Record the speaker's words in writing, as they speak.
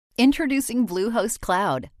Introducing Bluehost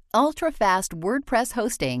Cloud, ultra-fast WordPress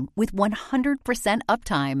hosting with 100%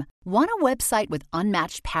 uptime. Want a website with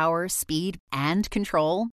unmatched power, speed, and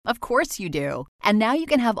control? Of course you do. And now you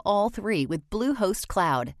can have all three with Bluehost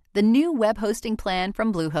Cloud, the new web hosting plan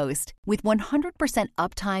from Bluehost. With 100%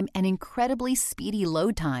 uptime and incredibly speedy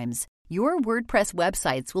load times, your WordPress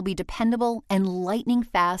websites will be dependable and lightning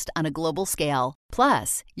fast on a global scale.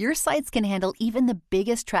 Plus, your sites can handle even the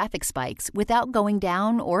biggest traffic spikes without going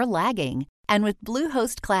down or lagging. And with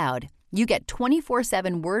Bluehost Cloud, you get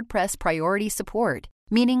 24/7 WordPress priority support,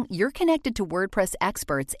 meaning you're connected to WordPress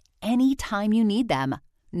experts anytime you need them.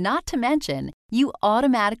 Not to mention, you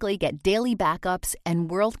automatically get daily backups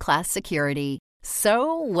and world-class security.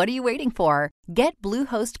 So, what are you waiting for? Get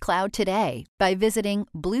Bluehost Cloud today by visiting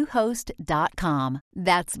Bluehost.com.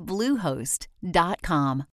 That's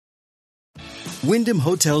Bluehost.com. Wyndham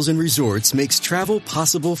Hotels and Resorts makes travel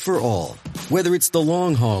possible for all. Whether it's the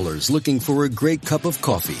long haulers looking for a great cup of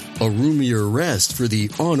coffee, a roomier rest for the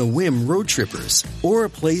on-a-whim road trippers, or a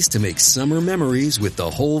place to make summer memories with the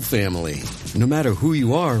whole family. No matter who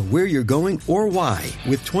you are, where you're going, or why,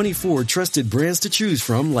 with 24 trusted brands to choose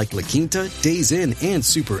from like La Quinta, Days Inn, and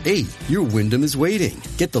Super 8, your Wyndham is waiting.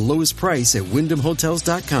 Get the lowest price at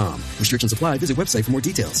WyndhamHotels.com. Restrictions apply. Visit website for more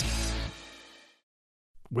details.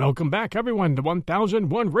 Welcome back, everyone, to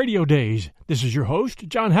 1001 Radio Days. This is your host,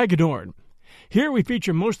 John Hagedorn. Here we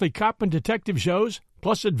feature mostly cop and detective shows,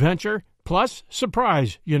 plus adventure, plus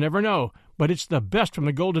surprise. You never know, but it's the best from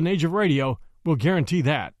the golden age of radio. We'll guarantee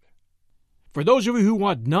that. For those of you who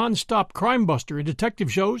want non-stop crime buster and detective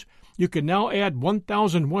shows, you can now add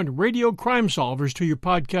 1001 Radio Crime Solvers to your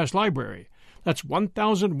podcast library. That's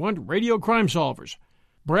 1001 Radio Crime Solvers.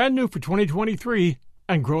 Brand new for 2023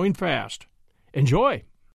 and growing fast. Enjoy.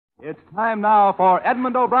 It's time now for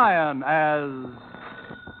Edmund O'Brien as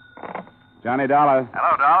Johnny Dollar.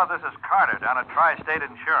 Hello, Dollar. This is Carter down at Tri-State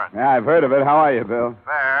Insurance. Yeah, I've heard of it. How are you, Bill?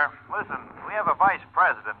 Fair. Listen, we have a vice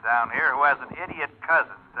president down here who has an idiot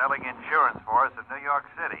cousin selling insurance for us in New York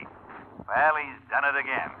City. Well, he's done it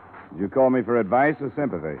again. Did you call me for advice or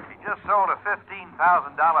sympathy? He just sold a $15,000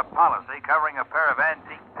 policy covering a pair of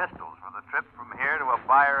antique pistols for the trip from here to a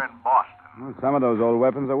buyer in Boston. Well, some of those old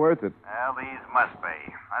weapons are worth it. Well, these must be.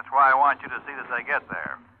 That's why I want you to see that they get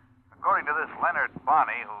there. According to this Leonard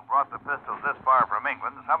Bonney, who brought the pistols this far from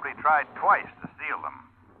England, somebody tried twice to steal them.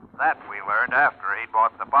 That we learned after he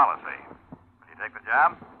bought the policy. Will you take the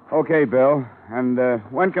job? Okay, Bill. And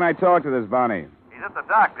when can I talk to this Bonney? He's at the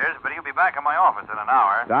doctor's, but he'll be back in my office in an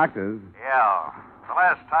hour. Doctor's? Yeah. The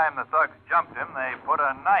last time the thugs jumped him, they put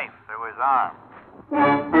a knife through his arm.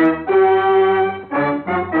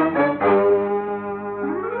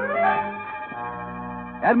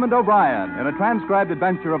 Edmund O'Brien in a transcribed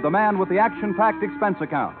adventure of the man with the action-packed expense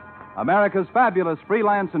account. America's fabulous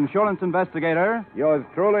freelance insurance investigator. Yours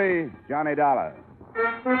truly, Johnny Dollar.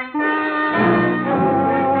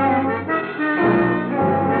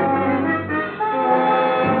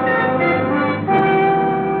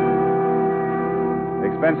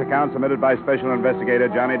 Expense account submitted by Special Investigator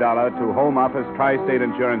Johnny Dollar to Home Office Tri-State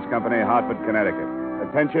Insurance Company, Hartford, Connecticut.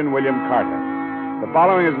 Attention, William Carter. The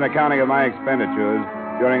following is an accounting of my expenditures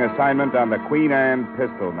during assignment on the Queen Anne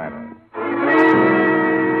pistol matter.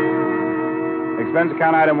 Expense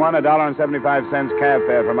account item 1, $1.75 cab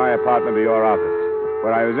fare from my apartment to your office,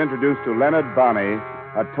 where I was introduced to Leonard Bonney,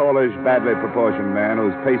 a tallish, badly proportioned man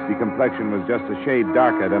whose pasty complexion was just a shade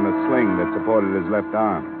darker than the sling that supported his left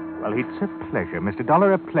arm. Well, it's a pleasure, Mr.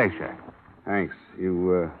 Dollar, a pleasure. Thanks.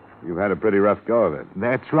 You've had a pretty rough go of it.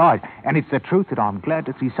 That's right. And it's the truth that I'm glad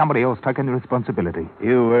to see somebody else taking the responsibility.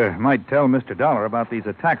 You might tell Mr. Dollar about these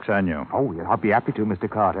attacks on you. Oh, yeah, I'd be happy to, Mr.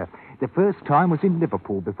 Carter. The first time was in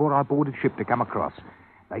Liverpool before I boarded ship to come across.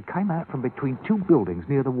 They came out from between two buildings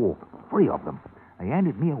near the wharf, 3 of them. They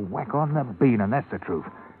handed me a whack on the bean, and that's the truth.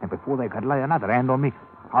 And before they could lay another hand on me,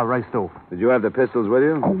 I raced off. Did you have the pistols with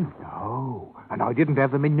you? Oh, no. And I didn't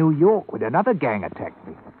have them in New York when another gang attacked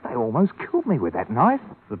me. They almost killed me with that knife.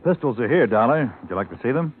 The pistols are here, Dollar. Would you like to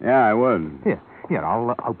see them? Yeah, I would. Here,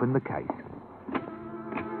 I'll open the case.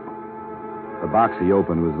 The box he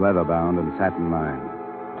opened was leather-bound and satin-lined.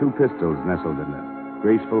 2 pistols nestled in it,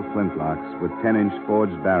 graceful flintlocks with 10-inch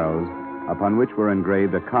forged barrels upon which were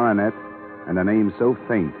engraved a coronet and a name so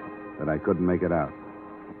faint that I couldn't make it out.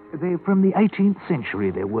 They're from the 18th century.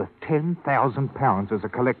 They're worth £10,000 as a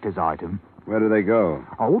collector's item. Where do they go?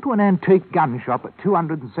 Oh, to an antique gun shop at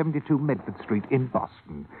 272 Medford Street in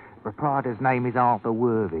Boston. The proprietor's name is Arthur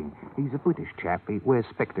Worthing. He's a British chap. He wears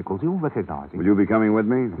spectacles. You'll recognize him. Will you be coming with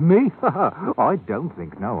me? Me? I don't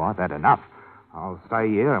think no. I've had enough. I'll stay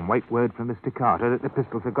here and wait word from Mr. Carter that the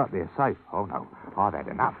pistols have got there safe. Oh, no. I've had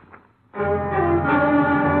enough. The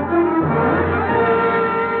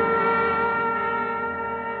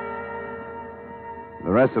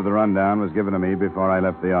rest of the rundown was given to me before I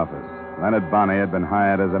left the office. Leonard Bonney had been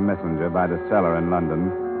hired as a messenger by the seller in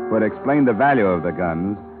London, who had explained the value of the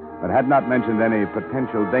guns, but had not mentioned any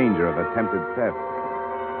potential danger of attempted theft.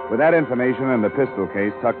 With that information and the pistol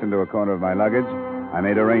case tucked into a corner of my luggage, I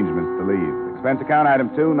made arrangements to leave. Expense account item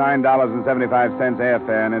 2, $9.75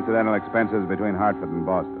 airfare and incidental expenses between Hartford and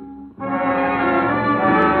Boston.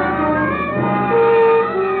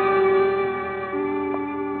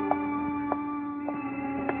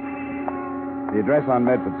 The address on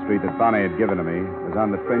Medford Street that Bonney had given to me was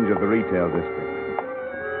on the fringe of the retail district.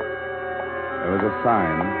 There was a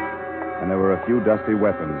sign, and there were a few dusty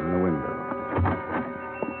weapons in the window.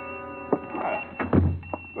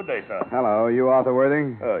 Good day, sir. Hello, you Arthur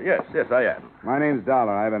Worthing? Yes, I am. My name's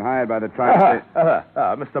Dollar. I've been hired by the tri-state...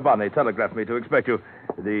 Mr. Bonney telegraphed me to expect you.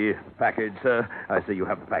 The package, sir. I see you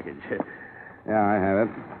have the package. Yeah, I have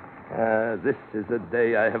it. This is a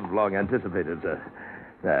day I have long anticipated, sir.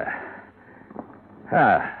 There.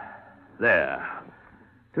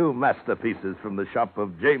 2 masterpieces from the shop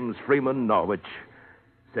of James Freeman, Norwich,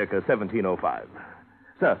 circa 1705.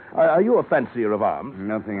 Sir, are you a fancier of arms?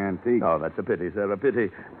 Nothing antique. Oh, that's a pity, sir, a pity.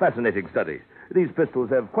 Fascinating study. These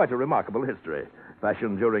pistols have quite a remarkable history.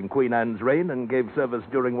 Fashioned during Queen Anne's reign and gave service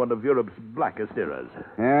during one of Europe's blackest eras.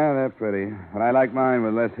 Yeah, they're pretty. But I like mine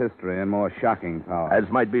with less history and more shocking power. As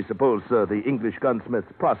might be supposed, sir, the English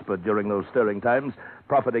gunsmiths prospered during those stirring times,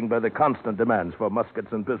 profiting by the constant demands for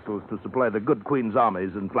muskets and pistols to supply the good Queen's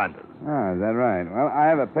armies in Flanders. Ah, is that right? Well, I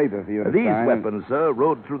have a paper for you to These sign. weapons, sir,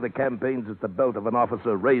 rode through the campaigns at the belt of an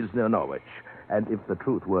officer raised near Norwich. And if the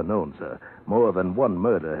truth were known, sir, more than one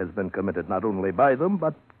murder has been committed not only by them,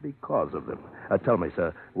 but because of them. Tell me,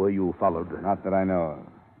 sir, were you followed? Not that I know of.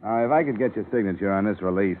 Now, if I could get your signature on this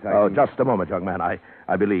release, I can... Just a moment, young man. I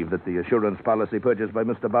believe that the assurance policy purchased by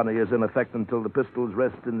Mr. Bonney is in effect until the pistols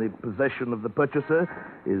rest in the possession of the purchaser.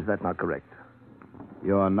 Is that not correct?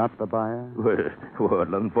 You're not the buyer?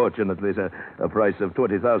 Well, unfortunately, sir, a price of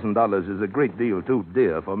 $20,000 is a great deal too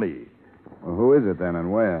dear for me. Well, who is it then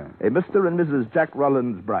and where? A Mr. and Mrs. Jack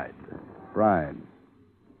Rollins' bride. Bride.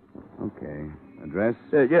 Okay. Address?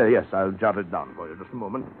 Yes, I'll jot it down for you. Just a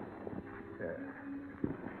moment.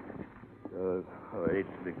 8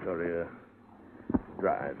 Victoria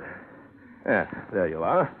Drive. There you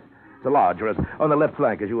are. It's a large dress on the left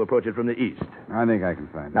flank as you approach it from the east. I think I can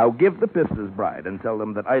find it. Now, give the Pister's bride and tell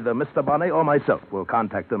them that either Mr. Bonney or myself will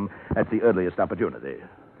contact them at the earliest opportunity.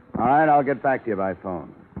 All right, I'll get back to you by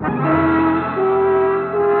phone.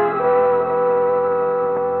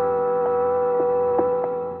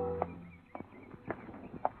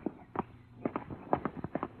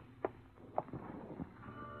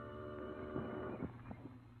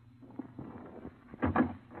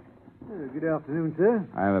 Good afternoon, sir.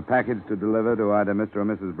 I have a package to deliver to either Mr. or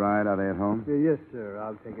Mrs. Bride. Are they at home? Yes, sir.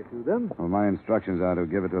 I'll take it to them. Well, my instructions are to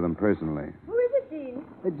give it to them personally. Who is it, Dean?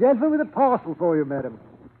 A gentleman with a parcel for you, madam.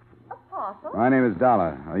 A parcel? My name is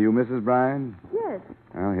Dollar. Are you Mrs. Bride? Yes.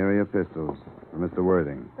 Well, here are your pistols for Mr.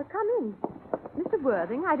 Worthing. Come in. Mr.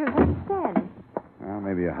 Worthing, I don't understand. Well,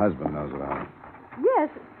 maybe your husband knows about it. Yes,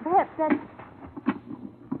 perhaps that's...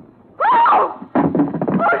 Oh! Oh,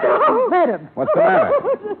 no! Madam! What's the matter?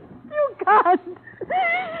 You can't.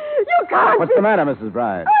 You can't. What's the matter, Mrs.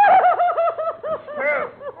 Bride?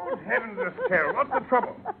 Well, good heavens, Estelle, what's the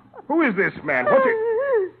trouble? Who is this man? What's it?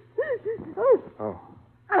 Oh.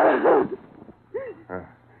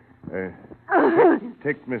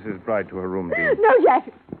 Take Mrs. Bride to her room, Dean. No,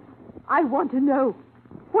 Jack. I want to know.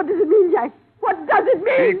 What does it mean, Jack? What does it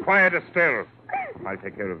mean? Be quiet, Estelle. I'll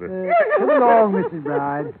take care of this. Come along, Mrs.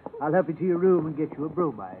 Bride. I'll help you to your room and get you a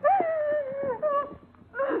bromide.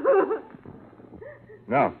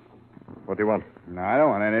 Now, what do you want? No, I don't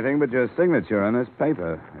want anything but your signature on this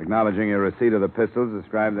paper, acknowledging your receipt of the pistols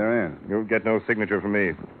described therein. You'll get no signature from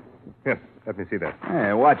me. Here, let me see that.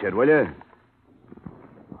 Hey, watch it, will you?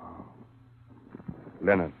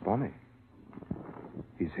 Leonard Bonney.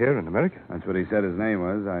 He's here in America. That's what he said his name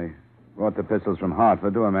was. I brought the pistols from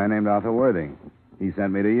Hartford to a man named Arthur Worthing. He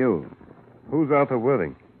sent me to you. Who's Arthur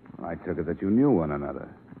Worthing? I took it that you knew one another.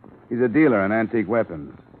 He's a dealer in antique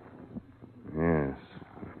weapons. Yes,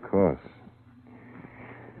 of course.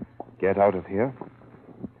 Get out of here.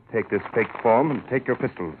 Take this fake form and take your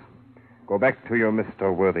pistols. Go back to your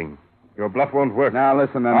Mr. Worthing. Your bluff won't work. Now,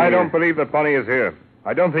 listen to me. I don't believe that Bonney is here.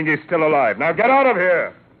 I don't think he's still alive. Now, get out of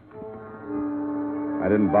here! I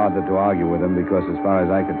didn't bother to argue with him because, as far as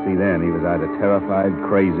I could see then, he was either terrified,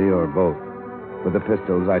 crazy, or both. With the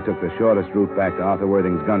pistols, I took the shortest route back to Arthur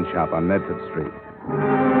Worthing's gun shop on Medford Street.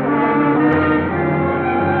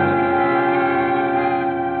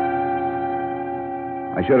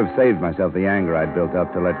 should have saved myself the anger I'd built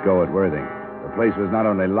up to let go at Worthing. The place was not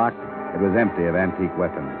only locked, it was empty of antique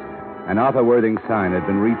weapons. And Arthur Worthing's sign had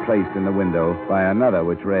been replaced in the window by another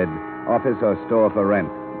which read, Office or Store for Rent.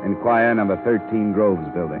 Inquire number 13 Groves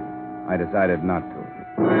Building. I decided not to.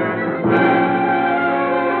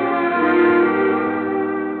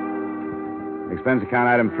 Expense account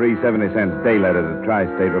item 3, 70 cents day letter to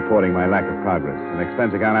Tri-State reporting my lack of progress. And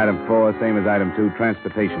expense account item 4, same as item 2,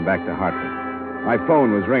 transportation back to Hartford. My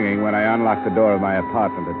phone was ringing when I unlocked the door of my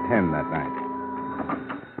apartment at 10 that night.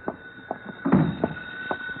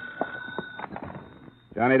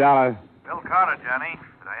 Johnny Dollar. Bill Carter, Johnny.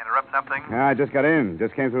 Did I interrupt something? Yeah, I just got in.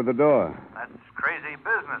 Just came through the door. That's crazy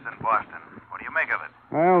business in Boston. What do you make of it?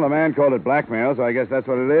 Well, the man called it blackmail, so I guess that's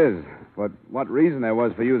what it is. But what reason there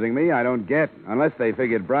was for using me, I don't get. Unless they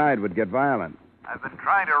figured Bride would get violent. I've been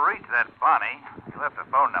trying to reach that Bonnie. You left a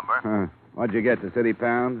phone number. Huh. What'd you get, the city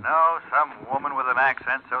pound? No, some woman with an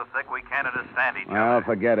accent so thick we can't understand each Well, other.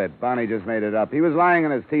 forget it. Bonnie just made it up. He was lying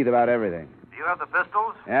in his teeth about everything. Do you have the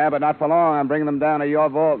pistols? Yeah, but not for long. I'm bringing them down to your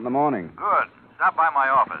vault in the morning. Good. Stop by my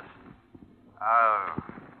office.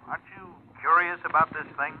 Aren't you curious about this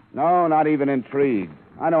thing? No, not even intrigued.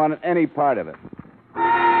 I don't want any part of it.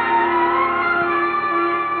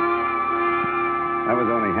 That was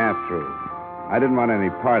only half true. I didn't want any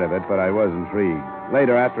part of it, but I was intrigued.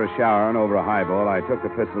 Later, after a shower and over a highball, I took the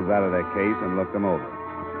pistols out of their case and looked them over.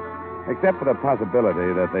 Except for the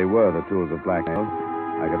possibility that they were the tools of blackmail,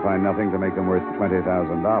 I could find nothing to make them worth $20,000.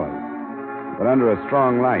 But under a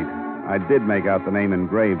strong light, I did make out the name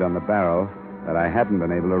engraved on the barrel that I hadn't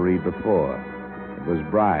been able to read before. It was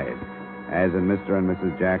Bride, as in Mr. and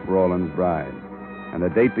Mrs. Jack Rowland's Bride. And the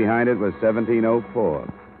date behind it was 1704.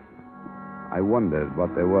 I wondered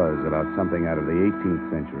what there was about something out of the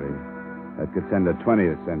 18th century that could send a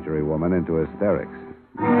 20th century woman into hysterics.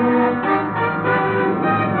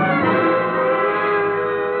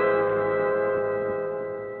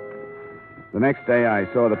 The next day, I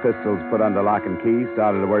saw the pistols put under lock and key,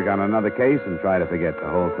 started to work on another case, and tried to forget the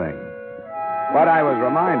whole thing. But I was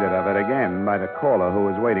reminded of it again by the caller who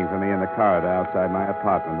was waiting for me in the corridor outside my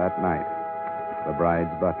apartment that night, the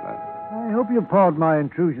Bride's butler. I hope you'll pardon my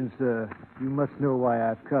intrusion, sir. You must know why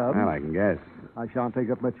I've come. Well, I can guess. I shan't take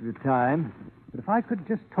up much of your time. But if I could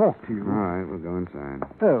just talk to you. All right, we'll go inside.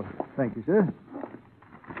 Oh, thank you, sir.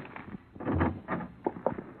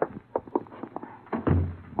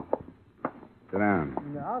 Sit down.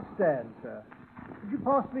 I'll stand, sir. Could you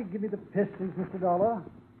possibly give me the pistols, Mr. Dollar?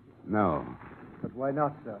 No. But why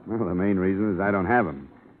not, sir? Well, the main reason is I don't have them.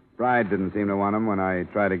 Bride didn't seem to want them when I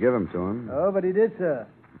tried to give them to him. Oh, but he did, sir.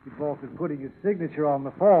 If he'd also putting his signature on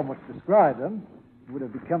the form which described them, it would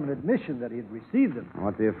have become an admission that he had received them.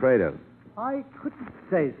 What's he afraid of? I couldn't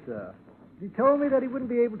say, sir. He told me that he wouldn't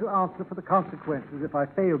be able to answer for the consequences if I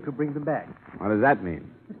failed to bring them back. What does that mean?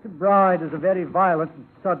 Mr. Bride is a very violent and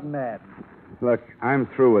sudden man. Look, I'm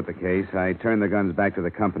through with the case. I turned the guns back to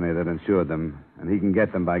the company that insured them, and he can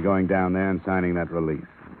get them by going down there and signing that release.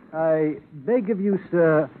 I beg of you,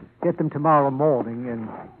 sir, get them tomorrow morning and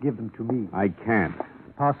give them to me. I can't.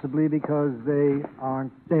 Possibly because they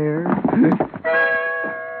aren't there.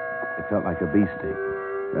 It felt like a beefsteak.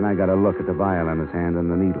 Then I got a look at the vial in his hand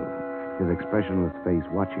and the needle. His expressionless face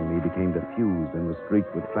watching me became diffused and was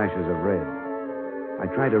streaked with flashes of red. I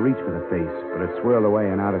tried to reach for the face, but it swirled away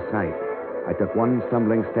and out of sight. I took one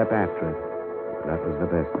stumbling step after it. That was the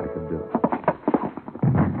best I could do.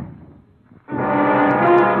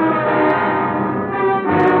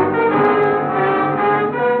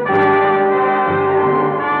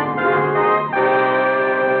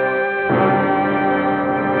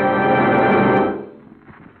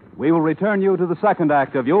 We will return you to the second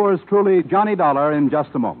act of yours truly, Johnny Dollar, in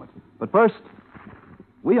just a moment. But first,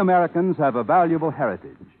 we Americans have a valuable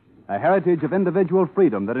heritage. A heritage of individual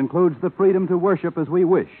freedom that includes the freedom to worship as we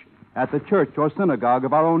wish at the church or synagogue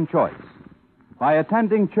of our own choice. By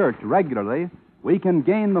attending church regularly, we can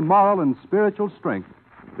gain the moral and spiritual strength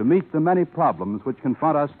to meet the many problems which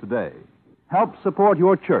confront us today. Help support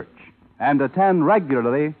your church and attend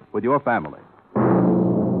regularly with your family.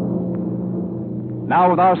 Now,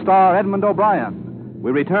 with our star, Edmund O'Brien,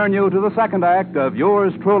 we return you to the second act of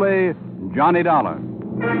yours truly, Johnny Dollar.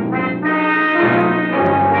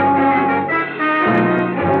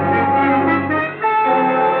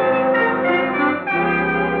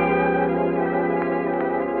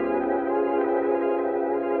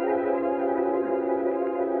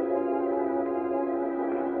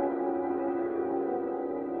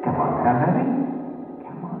 Come on now, laddie.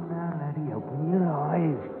 Come on now, laddie. Open your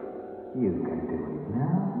eyes. You can do it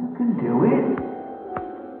now. You can do it.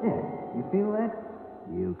 Yeah, you feel that?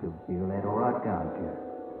 You can feel that all right, can't you?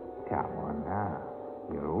 Come on now.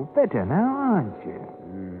 You're all better now, aren't you?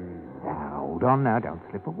 Now, hold on now. Don't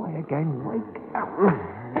slip away again. Wake up.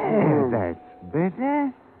 There, that's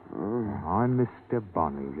better. I'm Mr.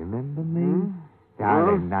 Bonnie. Remember me?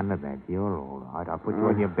 Darling, none of that. You're all right. I'll put you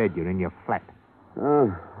on your bed. You're in your flat.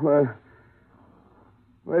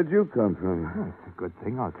 Where'd you come from? Oh, it's a good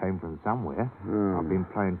thing I came from somewhere. I've been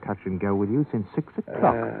playing touch and go with you since 6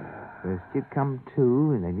 o'clock. First you'd come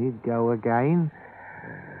to, and then you'd go again.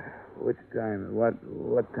 Which time?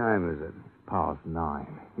 What time is it? Past 9.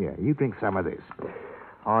 Yeah, you drink some of this.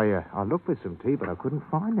 I looked for some tea, but I couldn't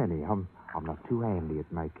find any. I'm not too handy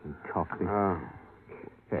at making coffee.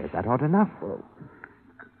 Is that hot enough?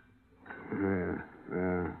 Yeah.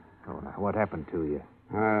 Oh, now, what happened to you?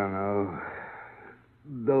 I don't know.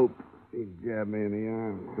 Dope. He jabbed me in the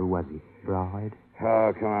arm. Who was he? Bride?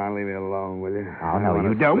 Oh, come on, leave me alone, will you? Oh, no,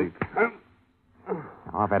 you don't.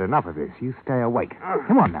 I've had enough of this. You stay awake.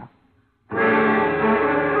 Come on now.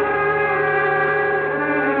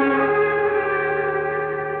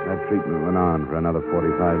 That treatment went on for another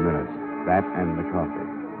 45 minutes. That and the coffee.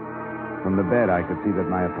 From the bed, I could see that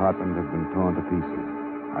my apartment had been torn to pieces.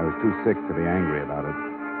 I was too sick to be angry about it.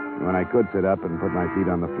 And when I could sit up and put my feet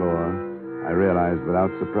on the floor, I realized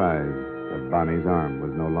without surprise that Bonnie's arm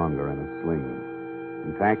was no longer in a sling.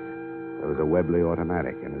 In fact, there was a Webley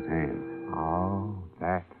automatic in his hand. Oh,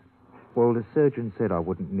 that. Well, the surgeon said I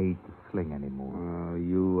wouldn't need the sling anymore. Oh,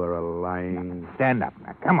 you are a lying... Now, stand up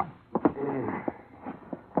now. Come on.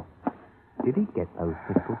 Did he get those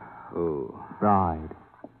pistols? Who? Bride.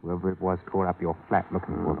 Whoever it was tore up your flat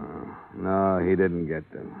looking for them. No, he didn't get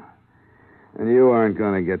them. And you aren't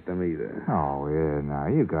going to get them either. Oh, yeah, now,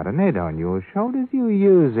 you got an head on your shoulders. You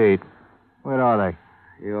use it. Where are they?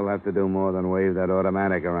 You'll have to do more than wave that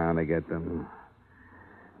automatic around to get them.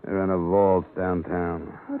 They're in a vault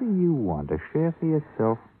downtown. What do you want? A share for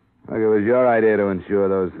yourself? Look, it was your idea to insure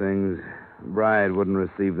those things. Bride wouldn't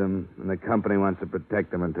receive them, and the company wants to protect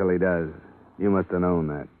them until he does. You must have known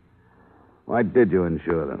that. Why did you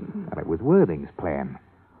insure them? Well, it was Worthing's plan.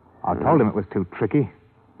 I told him it was too tricky.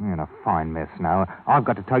 You're in a fine mess now. I've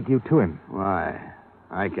got to take you to him. Why?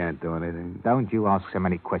 I can't do anything. Don't you ask so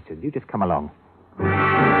many questions. You just come along.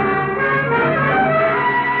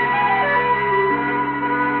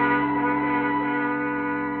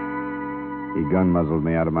 He gun-muzzled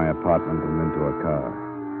me out of my apartment and into a car.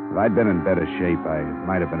 If I'd been in better shape, I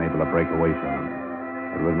might have been able to break away from him.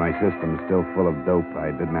 But with my system still full of dope,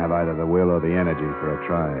 I didn't have either the will or the energy for a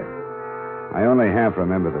try. I only half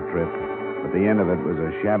remember the trip, but the end of it was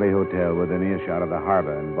a shabby hotel within earshot of the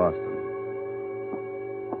harbor in Boston.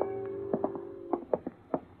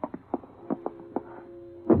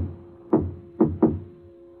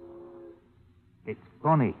 It's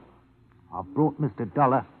Bonnie. I've brought Mr.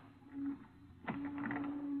 Dollar.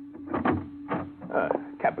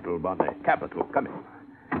 Capital, Bonnie. Capital. Come in.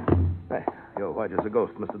 You're white as a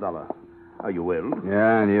ghost, Mr. Dollar. Are you ill?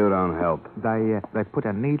 Yeah, and you don't help. They put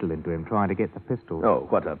a needle into him trying to get the pistol. Oh,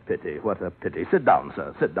 what a pity. What a pity. Sit down,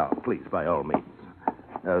 sir. Sit down, please, by all means.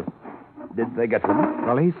 Did they get them?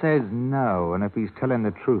 Well, he says no, and if he's telling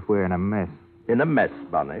the truth, we're in a mess. In a mess,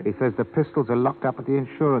 Bonnie? He says the pistols are locked up at the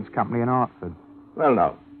insurance company in Hartford. Well,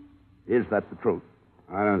 now, is that the truth?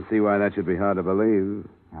 I don't see why that should be hard to believe.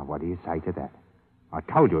 Now, what do you say to that? I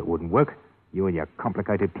told you it wouldn't work. You and your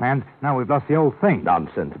complicated plans. Now we've lost the whole thing.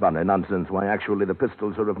 Nonsense, Bonnie, nonsense. Why, actually, the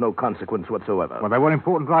pistols are of no consequence whatsoever. Well, they were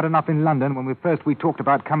important right enough in London when we talked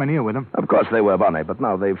about coming here with them. Of course they were, Bonnie, but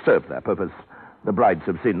now they've served their purpose. The brides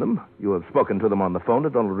have seen them. You have spoken to them on the phone.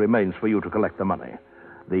 It only remains for you to collect the money.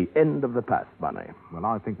 The end of the past, Bonnie. Well,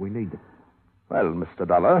 I think we need them. Well, Mr.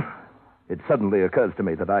 Dollar, it suddenly occurs to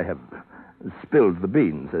me that I have spilled the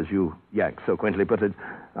beans, as you Yanks so quaintly put it.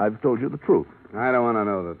 I've told you the truth. I don't want to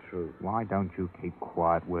know the truth. Why don't you keep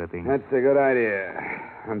quiet, Worthing? That's a good idea.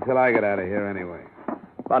 Until I get out of here anyway.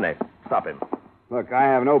 Bonnie, stop him. Look, I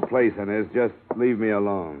have no place in this. Just leave me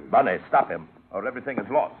alone. Bonnie, stop him, or everything is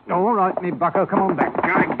lost. All right, me bucko, come on back.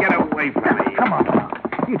 God, get away from me. Come on.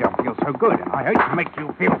 You don't feel so good. I hate to make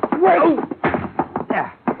you feel... Whoa!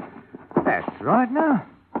 Yeah. That's right now.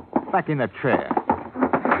 Back in the chair.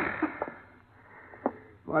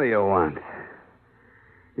 What do you want?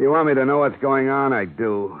 You want me to know what's going on? I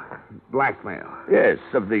do. Blackmail. Yes,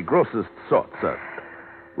 of the grossest sort, sir.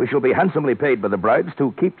 We shall be handsomely paid by the brides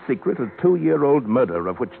to keep secret a 2-year-old murder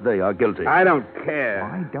of which they are guilty. I don't care.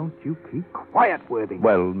 Why don't you keep quiet, Worthing?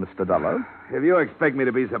 Well, Mr. Dollar? If you expect me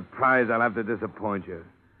to be surprised, I'll have to disappoint you.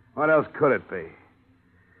 What else could it be?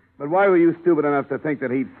 But why were you stupid enough to think that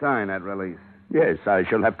he'd sign that release? Yes, I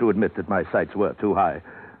shall have to admit that my sights were too high.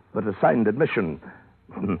 But a signed admission...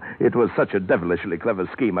 It was such a devilishly clever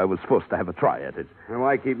scheme, I was forced to have a try at it. And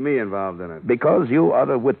why keep me involved in it? Because you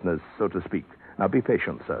are a witness, so to speak. Now, be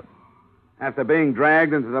patient, sir. After being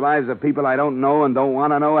dragged into the lives of people I don't know and don't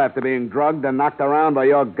want to know, after being drugged and knocked around by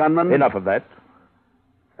your gunman? Enough of that.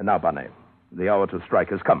 And now, Barney, the hour to strike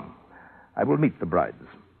has come. I will meet the brides.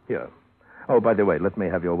 Here. Oh, by the way, let me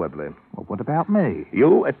have your Webley. Well, what about me?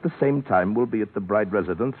 You, at the same time, will be at the bride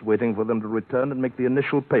residence waiting for them to return and make the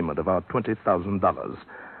initial payment of our $20,000.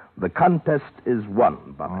 The contest is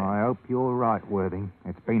won, Barney. I hope you're right, Worthing.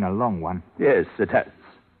 It's been a long one. Yes, it has.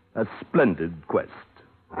 A splendid quest.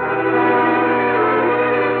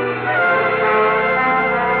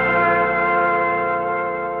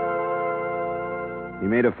 He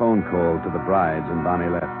made a phone call to the brides, and Bonnie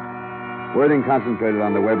left. Worthing concentrated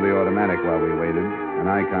on the Webley automatic while we waited, and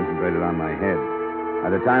I concentrated on my head. By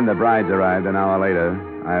the time the brides arrived an hour later,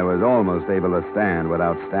 I was almost able to stand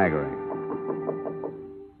without staggering.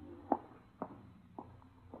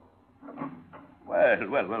 Well.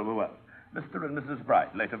 Mr. and Mrs.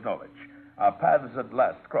 Bright, late of Norwich. Our paths at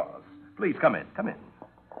last cross. Please come in.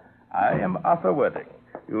 I am Arthur Worthing.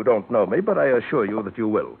 You don't know me, but I assure you that you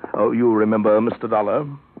will. Oh, you remember Mr. Dollar?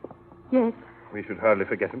 Yes. We should hardly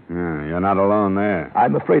forget him. Yeah, you're not alone there.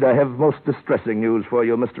 I'm afraid I have most distressing news for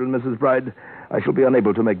you, Mr. and Mrs. Bride. I shall be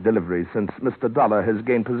unable to make deliveries since Mr. Dollar has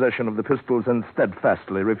gained possession of the pistols and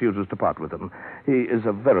steadfastly refuses to part with them. He is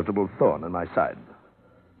a veritable thorn in my side.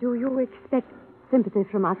 Do you expect sympathy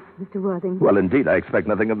from us, Mr. Worthing? Well, indeed, I expect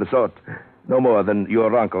nothing of the sort. No more than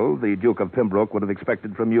your uncle, the Duke of Pembroke, would have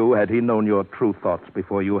expected from you had he known your true thoughts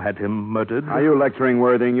before you had him murdered. Are you lecturing,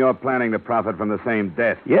 Worthing? You're planning to profit from the same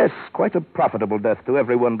death. Yes, quite a profitable death to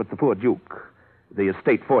everyone but the poor Duke. The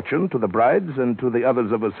estate fortune to the brides and to the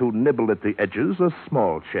others of us who nibble at the edges, a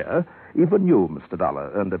small share. Even you, Mr.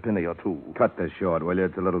 Dollar, earned a penny or two. Cut this short, will you?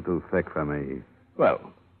 It's a little too thick for me. Well,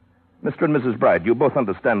 Mr. and Mrs. Bride, you both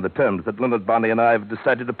understand the terms that Leonard Barney and I have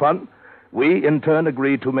decided upon. We, in turn,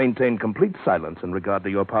 agree to maintain complete silence in regard to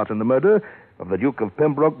your part in the murder of the Duke of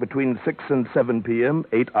Pembroke between 6 and 7 p.m.,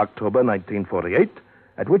 8 October 1948,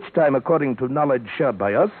 at which time, according to knowledge shared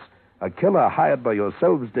by us, a killer hired by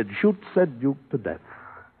yourselves did shoot said Duke to death.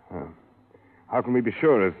 How can we be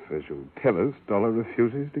sure if, as you tell us, Dollar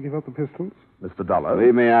refuses to give up the pistols? Mr. Dollar?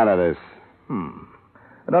 Leave me out of this.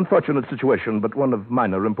 An unfortunate situation, but one of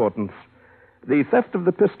minor importance. The theft of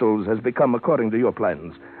the pistols has become, according to your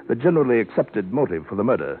plans, the generally accepted motive for the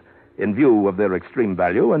murder, in view of their extreme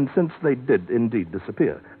value, and since they did indeed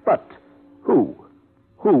disappear. But who?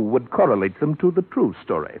 Who would correlate them to the true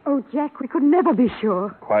story? Oh, Jack, we could never be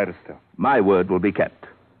sure. Quiet as still. My word will be kept.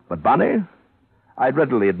 But Barney, I'd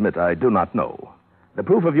readily admit I do not know. The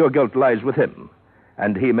proof of your guilt lies with him,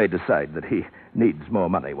 and he may decide that he needs more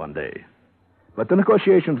money one day. But the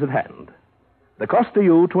negotiation's at hand. The cost to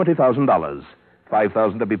you, $20,000.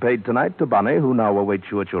 $5,000 to be paid tonight to Bonnie, who now awaits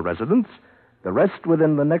you at your residence. The rest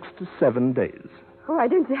within the next 7 days. Oh, I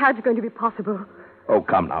don't see how it's going to be possible. Oh,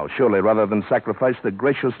 come now. Surely, rather than sacrifice the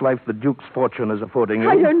gracious life the Duke's fortune is affording you...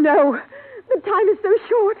 I don't know. The time is so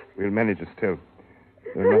short. We'll manage it still.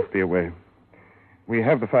 There must be a way. We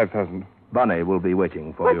have the $5,000. Bonnie will be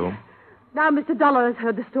waiting for you. Now Mr. Dollar has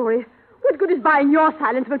heard the story. What good is buying your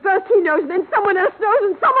silence when first he knows, then someone else knows,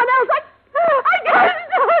 and someone else... I can't...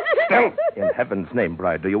 Still! In heaven's name,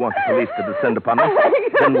 Bride, do you want the police to descend upon us?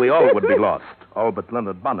 Then we all would be lost. All but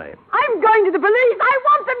Leonard Bonny. I'm going to the police. I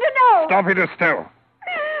want them to know. Stop it, Estelle.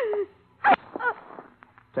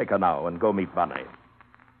 Take her now and go meet Bonny.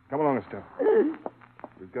 Come along, Estelle.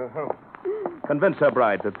 We'll go home. Convince her,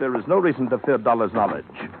 Bride, that there is no reason to fear Dollar's knowledge.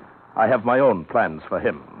 I have my own plans for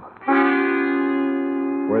him.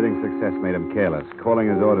 Worthing's success made him careless. Calling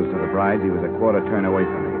his orders to the brides, he was a quarter turn away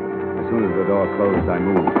from me. As soon as the door closed, I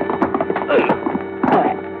moved.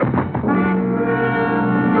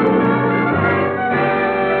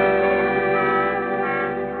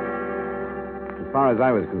 As far as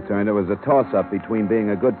I was concerned, it was a toss-up between being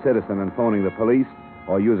a good citizen and phoning the police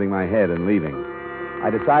or using my head and leaving. I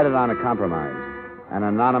decided on a compromise, an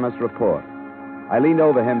anonymous report. I leaned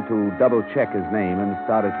over him to double-check his name and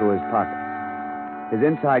started through his pockets. His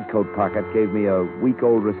inside coat pocket gave me a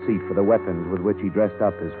week-old receipt for the weapons with which he dressed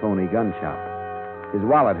up his phony gun shop. His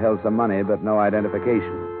wallet held some money, but no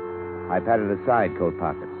identification. I patted aside coat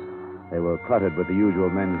pockets. They were cluttered with the usual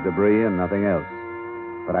men's debris and nothing else.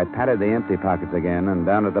 But I patted the empty pockets again, and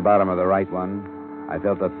down at the bottom of the right one, I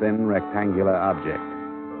felt a thin, rectangular object.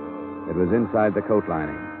 It was inside the coat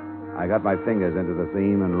lining. I got my fingers into the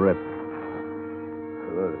seam and ripped.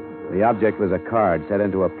 The object was a card set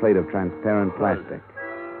into a plate of transparent plastic.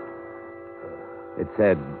 It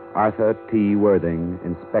said, Arthur T. Worthing,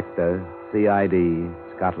 Inspector, CID,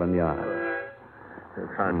 Scotland Yard.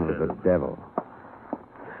 Oh, the devil.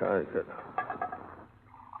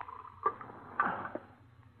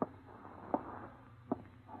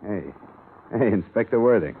 Hey, Inspector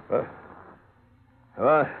Worthing.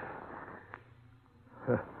 What?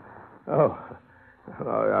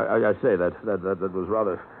 I say that was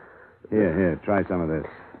rather... Here, try some of this.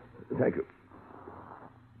 Thank you.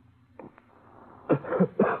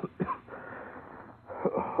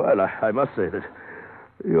 Well, I must say that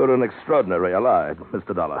you're an extraordinary ally,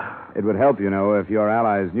 Mr. Dollar. It would help, if your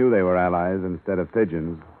allies knew they were allies instead of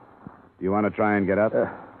pigeons. Do you want to try and get up?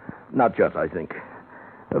 Not yet, I think.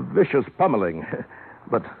 A vicious pummeling.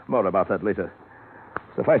 But more about that later.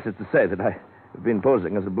 Suffice it to say that I've been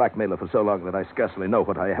posing as a blackmailer for so long that I scarcely know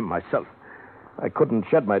what I am myself. I couldn't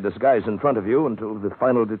shed my disguise in front of you until the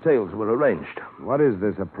final details were arranged. What is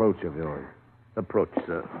this approach of yours? Approach,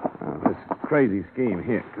 sir. Oh, this crazy scheme.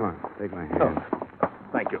 Here, come on, take my hand.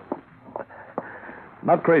 Thank you.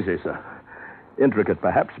 Not crazy, sir. Intricate,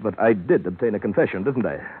 perhaps, but I did obtain a confession, didn't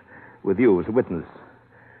I? With you as a witness.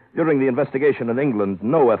 During the investigation in England,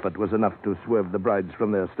 no effort was enough to swerve the brides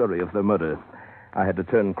from their story of their murder. I had to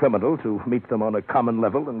turn criminal to meet them on a common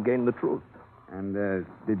level and gain the truth. And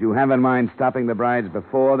did you have in mind stopping the brides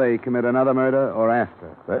before they commit another murder or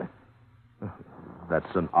after?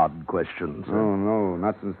 That's an odd question, sir. Oh, no,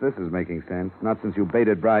 not since this is making sense. Not since you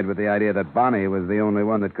baited Bride with the idea that Bonnie was the only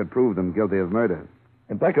one that could prove them guilty of murder.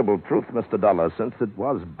 Impeccable truth, Mr. Dollar, since it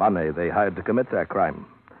was Bonnie they hired to commit their crime.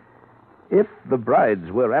 If the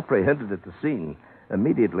brides were apprehended at the scene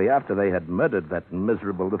immediately after they had murdered that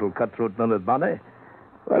miserable little cutthroat known as Bonnie,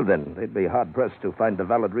 well, then, they'd be hard-pressed to find a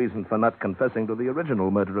valid reason for not confessing to the original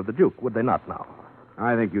murder of the Duke, would they not now?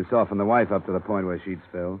 I think you softened the wife up to the point where she'd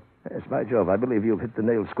spill. Yes, by Jove, I believe you've hit the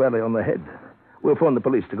nail squarely on the head. We'll phone the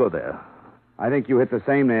police to go there. I think you hit the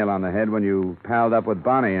same nail on the head when you palled up with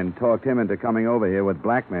Bonnie and talked him into coming over here with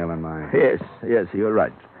blackmail in mind. Yes, you're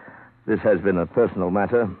right. This has been a personal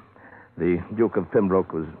matter. The Duke of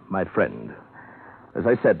Pembroke was my friend. As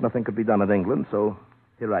I said, nothing could be done in England, so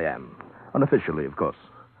here I am. Unofficially, of course.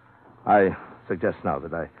 I suggest now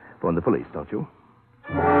that I phone the police, don't you?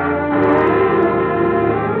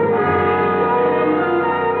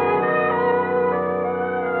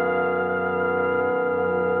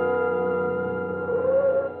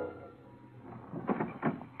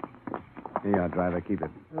 Here, driver, keep it.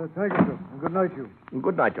 Thank you, sir. And good night, you.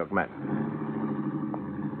 Good night, young man.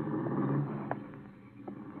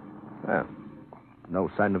 Well, no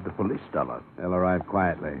sign of the police, Dollar. They'll arrive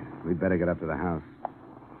quietly. We'd better get up to the house.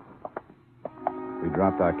 We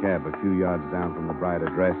dropped our cab a few yards down from the Bride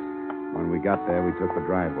address. When we got there, we took the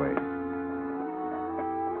driveway.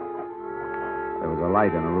 There was a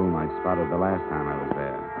light in a room I'd spotted the last time I was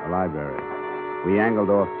there, a library. We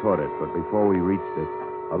angled off toward it, but before we reached it,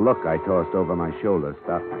 a look I tossed over my shoulder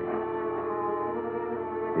stopped me.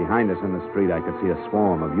 Behind us in the street, I could see a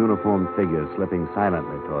swarm of uniformed figures slipping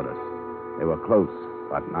silently toward us. They were close,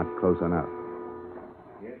 but not close enough.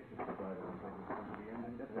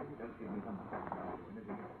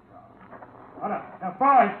 Now,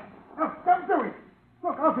 boys, don't do it.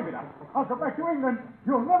 Look, I'll figure it out. I'll go back to England.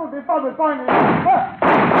 You'll never be bothered by me.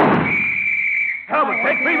 Talbot,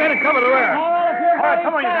 take 3 men and cover the rear. All right,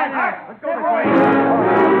 Come on, you guys. Let's go this way.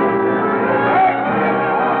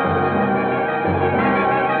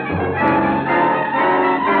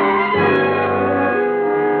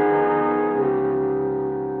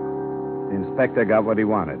 The inspector got what he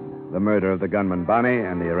wanted, the murder of the gunman Bonnie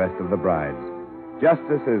and the arrest of the brides.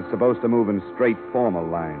 Justice is supposed to move in straight, formal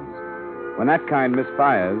lines. When that kind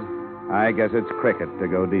misfires, I guess it's cricket to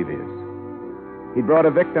go devious. He brought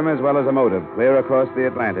a victim as well as a motive clear across the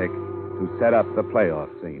Atlantic to set up the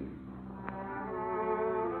playoff scene.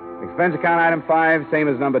 Expense account item 5, same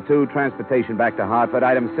as number 2, transportation back to Hartford.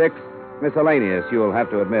 Item 6, miscellaneous. You'll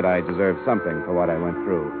have to admit I deserve something for what I went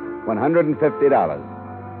through.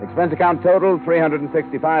 $150. Expense account total,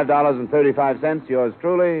 $365.35. Yours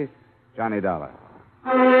truly, Johnny Dollar.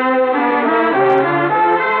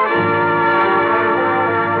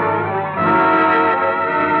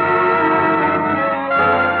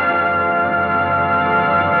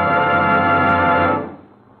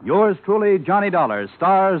 Yours truly, Johnny Dollar,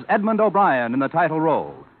 stars Edmund O'Brien in the title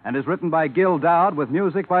role and is written by Gil Dowd with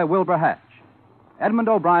music by Wilbur Hatch. Edmund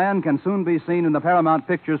O'Brien can soon be seen in the Paramount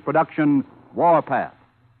Pictures production Warpath.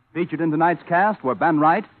 Featured in tonight's cast were Ben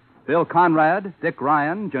Wright, Bill Conrad, Dick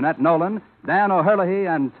Ryan, Jeanette Nolan, Dan O'Herlihy,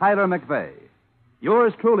 and Tyler McVeigh.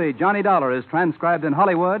 Yours truly, Johnny Dollar, is transcribed in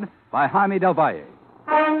Hollywood by Jaime Del Valle.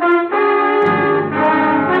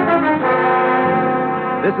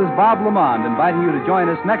 This is Bob Lamont inviting you to join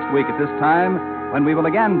us next week at this time when we will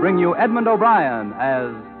again bring you Edmund O'Brien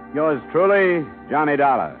as Yours truly, Johnny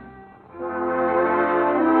Dollar.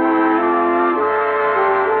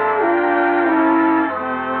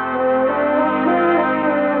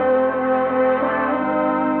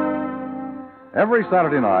 Every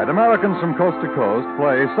Saturday night, Americans from coast to coast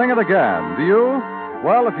play Sing It Again. Do you?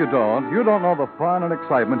 Well, if you don't know the fun and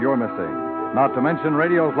excitement you're missing. Not to mention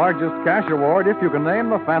radio's largest cash award if you can name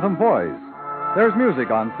the Phantom Voice. There's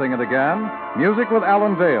music on Sing It Again. Music with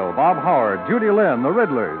Alan Dale, Bob Howard, Judy Lynn, the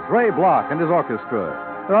Riddlers, Ray Block and his orchestra.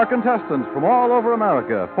 There are contestants from all over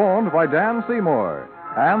America, phoned by Dan Seymour.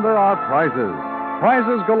 And there are prizes.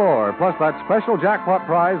 Prizes galore, plus that special jackpot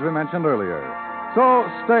prize we mentioned earlier. So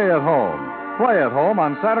stay at home. Play at home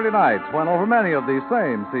on Saturday nights when over many of these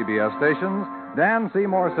same CBS stations, Dan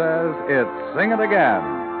Seymour says it's Sing It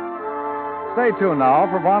Again. Stay tuned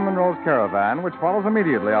now for Von Monroe's Caravan, which follows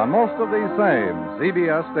immediately on most of these same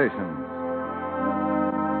CBS stations.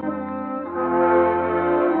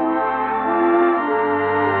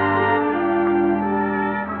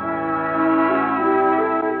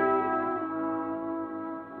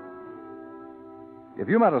 If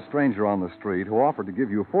you met a stranger on the street who offered to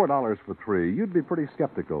give you $4 for $3, you'd be pretty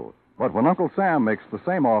skeptical. But when Uncle Sam makes the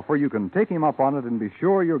same offer, you can take him up on it and be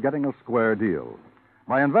sure you're getting a square deal.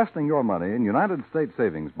 By investing your money in United States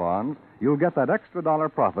savings bonds, you'll get that extra dollar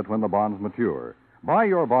profit when the bonds mature. Buy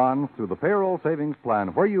your bonds through the payroll savings plan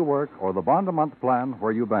where you work or the bond-a-month plan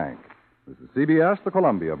where you bank. This is CBS, the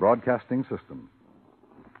Columbia Broadcasting System.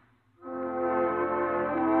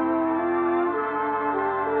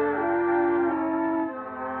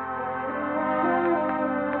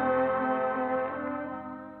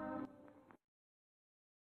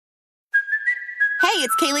 Hey,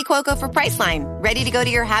 it's Kaylee Cuoco for Priceline. Ready to go to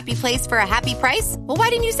your happy place for a happy price? Well, why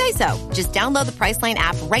didn't you say so? Just download the Priceline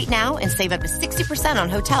app right now and save up to 60% on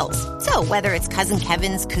hotels. So whether it's Cousin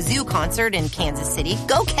Kevin's Kazoo Concert in Kansas City,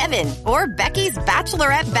 go Kevin, or Becky's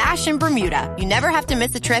Bachelorette Bash in Bermuda, you never have to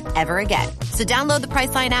miss a trip ever again. So download the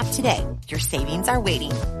Priceline app today. Your savings are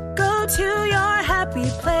waiting. Go to your happy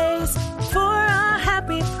place for a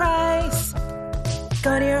happy price.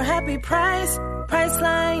 Go to your happy price,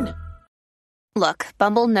 Priceline. Look,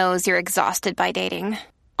 Bumble knows you're exhausted by dating.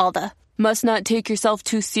 All the, must not take yourself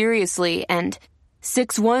too seriously, and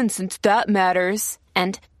 6'1" since that matters,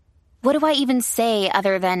 and what do I even say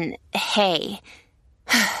other than, hey?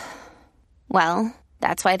 Well,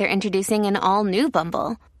 that's why they're introducing an all-new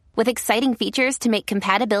Bumble, with exciting features to make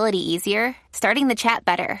compatibility easier, starting the chat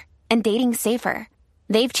better, and dating safer.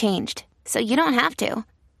 They've changed, so you don't have to.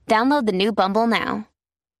 Download the new Bumble now.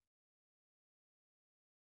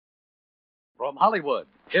 From Hollywood,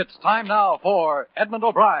 it's time now for Edmund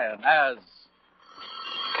O'Brien as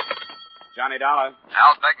Johnny Dollar.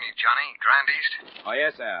 Al Begney, Johnny, Grand East. Oh,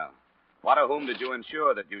 yes, Al. What or whom did you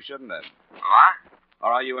insure that you shouldn't have? What?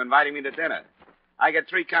 Or are you inviting me to dinner? I get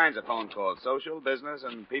three kinds of phone calls, social, business,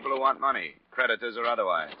 and people who want money, creditors or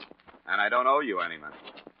otherwise. And I don't owe you any money.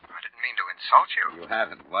 I didn't mean to insult you. You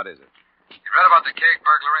haven't. What is it? You read about the KEGG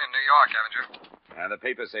burglary in New York, haven't you? The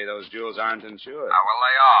papers say those jewels aren't insured. Well,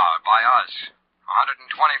 they are, by us.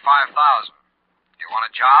 $125,000. You want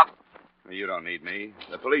a job? You don't need me.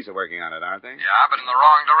 The police are working on it, aren't they? Yeah, but in the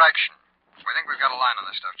wrong direction. We think we've got a line on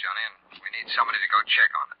this stuff, Johnny, and we need somebody to go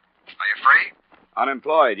check on it. Are you free?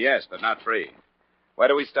 Unemployed, yes, but not free. Where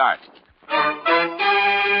do we start?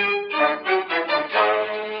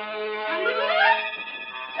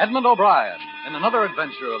 Edmund O'Brien in another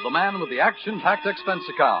adventure of the man with the action-packed expense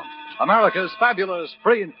account. America's fabulous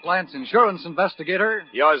freelance insurance investigator.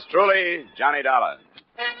 Yours truly, Johnny Dollar.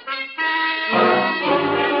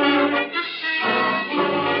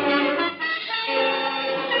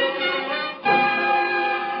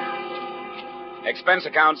 Expense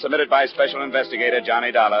account submitted by Special Investigator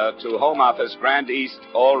Johnny Dollar to Home Office, Grand East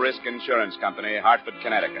All Risk Insurance Company, Hartford,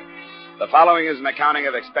 Connecticut. The following is an accounting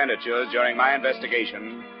of expenditures during my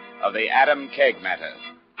investigation of the Adam KEGG matter.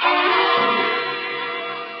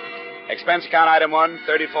 Expense account item 1,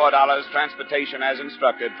 $34, transportation as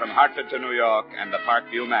instructed from Hartford to New York and the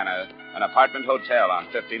Parkview Manor, an apartment hotel on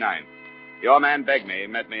 59th. Your man Begney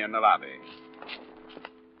met me in the lobby.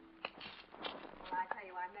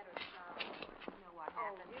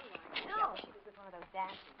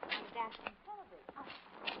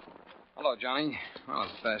 Hello, Johnny. Well,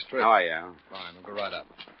 it's a fast trip. How are you, Al? Fine. We'll go right up.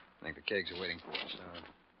 I think the Keggs are waiting for us.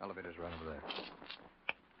 Elevator's right over there.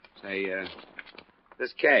 Say,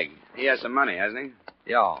 this KEGG, he has some money, hasn't he?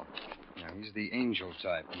 Yeah. He's the angel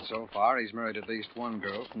type, and so far he's married at least one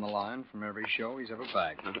girl from the line from every show he's ever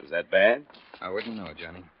bagged. Is that bad? I wouldn't know,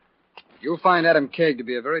 Johnny. You'll find Adam KEGG to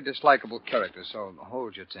be a very dislikable character, so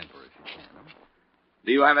hold your temper if you can. Huh?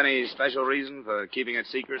 Do you have any special reason for keeping it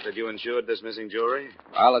secret that you insured this missing jewelry?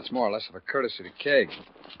 Well, it's more or less of a courtesy to KEGG.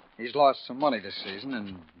 He's lost some money this season,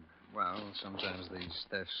 and, well, sometimes these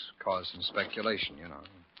thefts cause some speculation, you know.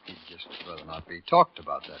 He'd just rather not be talked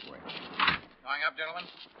about that way. Going up, gentlemen?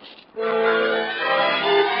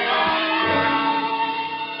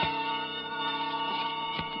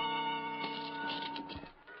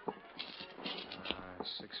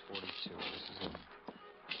 6:42. This is it.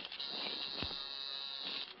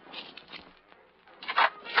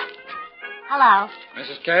 Hello.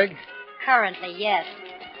 Mrs. KEGG? Currently, yes.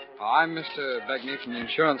 I'm Mr. Begney from the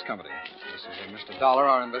insurance company. This is Mr. Dollar,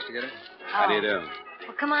 our investigator. How do you do?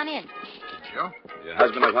 Well, come on in. You? Is your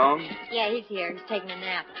husband at home? Yeah, he's here. He's taking a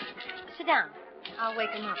nap. Sit down. I'll wake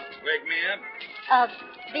him up. Wake me up?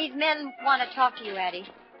 These men want to talk to you, Eddie.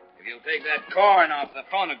 If you'll take that corn off the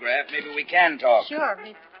phonograph, maybe we can talk. Sure.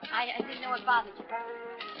 I didn't know it bothered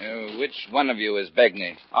you. Which one of you is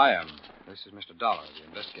Begney? I am. This is Mr. Dollar, the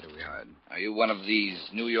investigator we hired. Are you one of these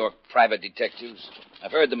New York private detectives?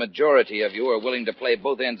 I've heard the majority of you are willing to play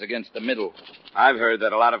both ends against the middle. I've heard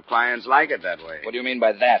that a lot of clients like it that way. What do you mean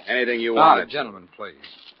by that? Anything you want. Gentlemen, please.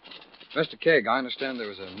 Mr. KEGG, I understand there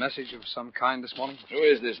was a message of some kind this morning? Who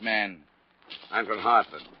is this man? I'm from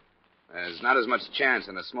Hartford. There's not as much chance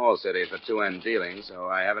in a small city for two-end dealing, so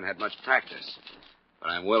I haven't had much practice. But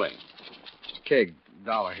I'm willing. Mr. KEGG,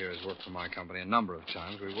 Dollar here has worked for my company a number of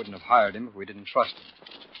times. We wouldn't have hired him if we didn't trust him.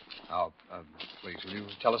 Now, please, will you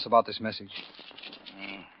tell us about this message?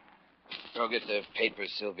 Go get the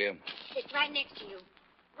papers, Sylvia. It's right next to you.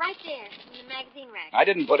 Right there, in the magazine rack. I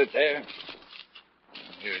didn't put it there.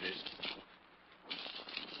 Here it is.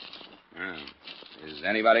 Is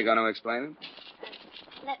anybody going to explain it?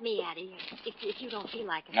 Let me, Addie, if you don't feel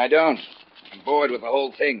like it. I don't. I'm bored with the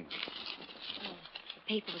whole thing.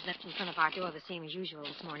 The paper was left in front of our door the same as usual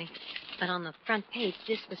this morning. But on the front page,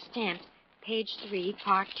 this was stamped, page 3,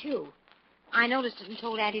 part 2. I noticed it and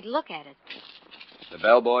told Addie to look at it. The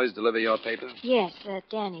bellboys deliver your paper? Yes,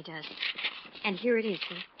 Danny does. And here it is,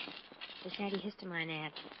 see? This antihistamine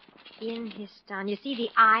ad. In histon. You see, the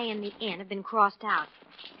I and the N have been crossed out.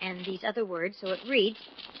 And these other words, so it reads,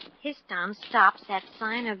 Histon stops at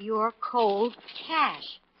sign of your cold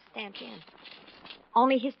cash. Stamped in.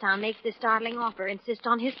 Only Histon makes this startling offer. Insist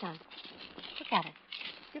on Histon. Look at it.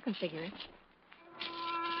 You can figure it.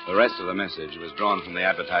 The rest of the message was drawn from the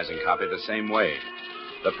advertising copy the same way.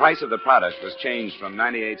 The price of the product was changed from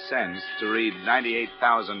 98 cents to read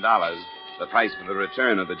 $98,000, the price for the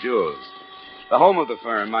return of the jewels. The home of the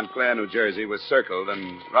firm, Montclair, New Jersey, was circled,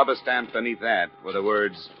 and rubber-stamped beneath that were the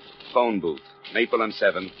words, phone booth, Maple and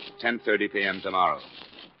 7th, 10:30 p.m. tomorrow.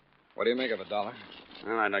 What do you make of it, Dollar?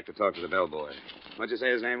 Well, I'd like to talk to the bellboy. What'd you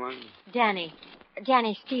say his name was? Danny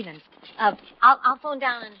Stevens. I'll phone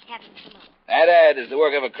down and have him come up. That ad is the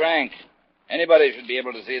work of a crank. Anybody should be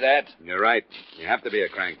able to see that. You're right. You have to be a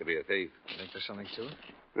crank to be a thief. You think there's something to it?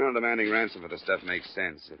 Well, demanding ransom for the stuff makes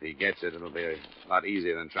sense. If he gets it, it'll be a lot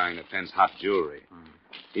easier than trying to fence hot jewelry.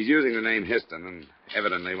 He's using the name Histon and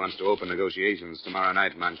evidently wants to open negotiations tomorrow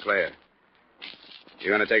night in Montclair. You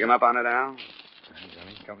going to take him up on it, Al?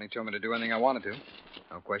 Johnny, the company told me to do anything I wanted to.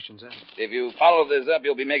 No questions asked. If you follow this up,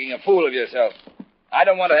 you'll be making a fool of yourself. I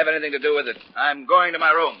don't want to have anything to do with it. I'm going to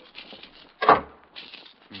my room.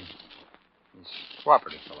 He's a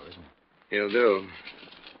cooperative fellow, isn't he? He'll do.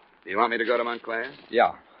 Do you want me to go to Montclair?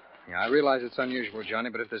 Yeah, I realize it's unusual,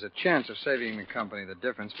 Johnny, but if there's a chance of saving the company the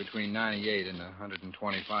difference between $98,000 and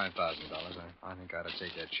 $125,000, I think I ought to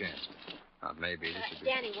take that chance. Maybe this would be...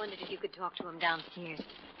 Danny wondered if you could talk to him downstairs.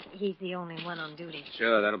 He's the only one on duty.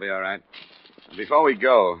 Sure, that'll be all right. Before we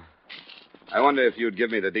go, I wonder if you'd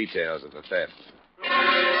give me the details of the theft.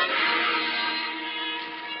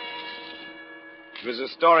 It was a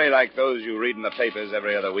story like those you read in the papers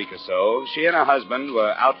every other week or so. She and her husband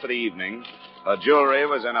were out for the evening. Her jewelry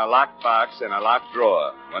was in a locked box in a locked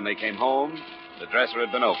drawer. When they came home, the dresser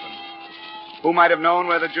had been opened. Who might have known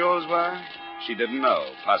where the jewels were? She didn't know,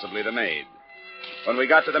 possibly the maid. When we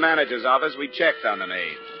got to the manager's office, we checked on the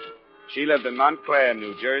maid. She lived in Montclair,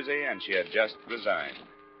 New Jersey, and she had just resigned.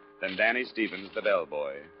 Then Danny Stevens, the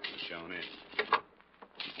bellboy, was shown in.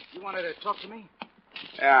 You wanted to talk to me?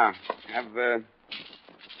 Yeah. Have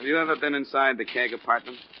you ever been inside the KEGG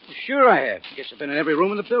apartment? Well, sure I have. Guess I've been in every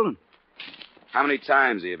room in the building. How many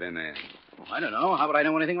times have you been there? Well, I don't know. How would I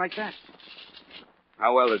know anything like that?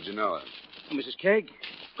 How well did you know her? Well, Mrs. KEGG,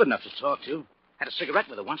 good enough to talk to. Had a cigarette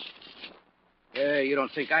with her once. You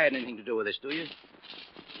don't think I had anything to do with this, do you?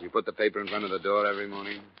 You put the paper in front of the door every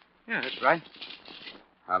morning? Yeah, that's right.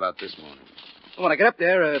 How about this morning? When I got up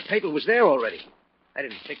there, paper was there already. I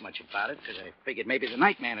didn't think much about it because I figured maybe the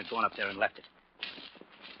night man had gone up there and left it.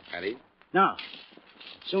 Had he? No.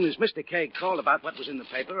 As soon as Mr. KEGG called about what was in the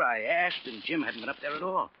paper, I asked, and Jim hadn't been up there at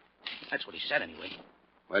all. That's what he said, anyway.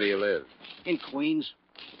 Where do you live? In Queens.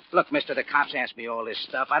 Look, mister, the cops asked me all this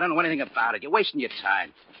stuff. I don't know anything about it. You're wasting your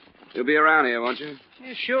time. You'll be around here, won't you?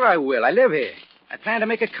 Yeah, sure I will. I live here. I plan to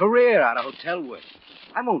make a career out of hotel work.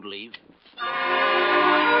 I won't leave.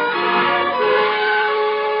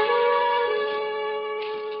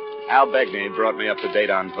 Al Begney brought me up to date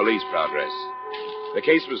on police progress. The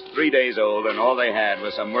case was 3 days old, and all they had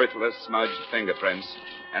was some worthless, smudged fingerprints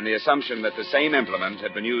and the assumption that the same implement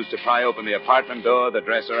had been used to pry open the apartment door, the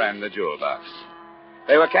dresser, and the jewel box.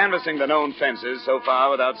 They were canvassing the known fences so far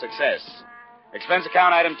without success. Expense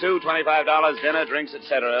account item 2, $25, dinner, drinks,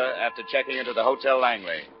 etc., after checking into the Hotel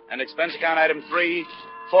Langley. And expense account item 3,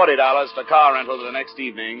 $40 for car rental the next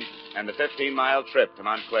evening and the 15-mile trip to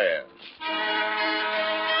Montclair.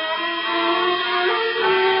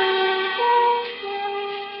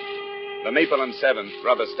 The Maple and 7th,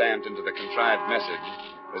 rubber-stamped into the contrived message,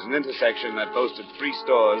 was an intersection that boasted 3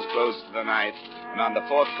 stores closed to the night, and on the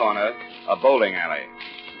 4th corner, a bowling alley.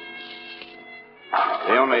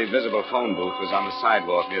 The only visible phone booth was on the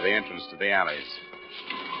sidewalk near the entrance to the alleys.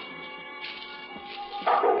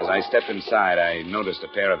 As I stepped inside, I noticed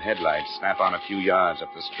a pair of headlights snap on a few yards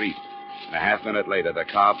up the street, and a half-minute later, the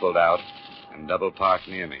car pulled out and double-parked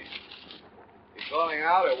near me. You calling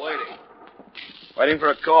out or waiting? Waiting for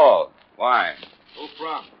a call. Why? Who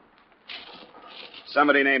from?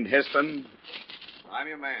 Somebody named Histon. I'm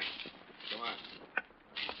your man. Come on.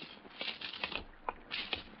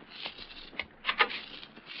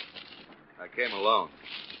 I came alone.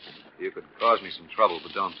 You could cause me some trouble,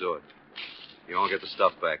 but don't do it. You won't get the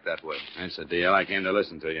stuff back that way. That's the deal. I came to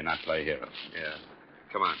listen to you, not play hero. Yeah.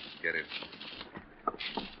 Come on, get in.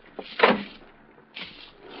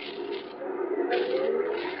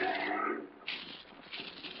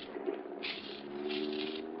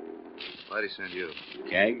 Why'd he send you?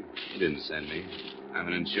 KEGG? He didn't send me. I'm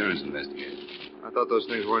an insurance investigator. I thought those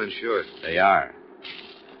things weren't insured. They are.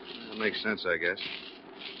 That makes sense, I guess.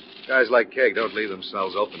 Guys like KEGG don't leave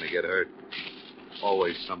themselves open to get hurt.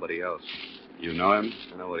 Always somebody else. You know him?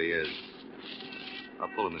 I know what he is. I'll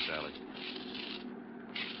pull in this alley.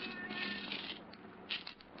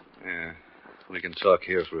 Yeah, we can talk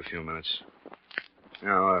here for a few minutes.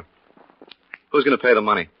 Now, who's going to pay the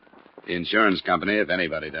money? The insurance company, if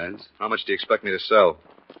anybody does. How much do you expect me to sell?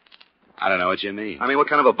 I don't know what you mean. I mean, what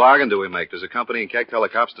kind of a bargain do we make? Does the company and KEGG tell the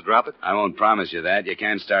cops to drop it? I won't promise you that. You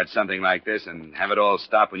can't start something like this and have it all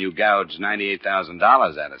stop when you gouge $98,000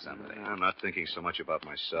 out of somebody. I'm not thinking so much about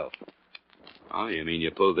myself. Oh, you mean you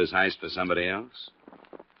pulled this heist for somebody else?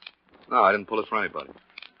 No, I didn't pull it for anybody.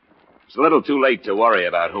 It's a little too late to worry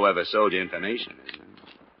about whoever sold you information, isn't it?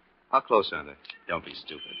 How close are they? Don't be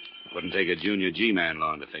stupid. Wouldn't take a junior G-man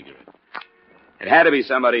long to figure it. It had to be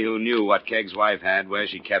somebody who knew what KEGG's wife had, where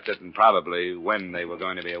she kept it, and probably when they were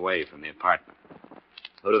going to be away from the apartment.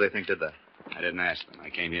 Who do they think did that? I didn't ask them. I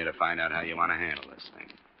came here to find out how you want to handle this thing.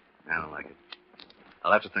 I don't like it.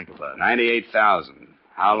 I'll have to think about it. $98,000.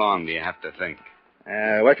 How long do you have to think?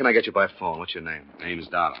 Where can I get you by phone? What's your name? Name's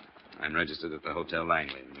Dollar. I'm registered at the Hotel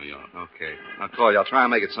Langley in New York. Okay. I'll call you. I'll try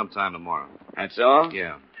and make it sometime tomorrow. That's all?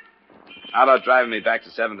 Yeah. How about driving me back to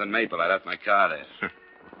 7th and Maple? I left my car there.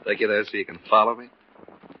 Take you there so you can follow me?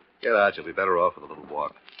 Get out. You'll be better off with a little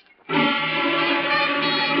walk.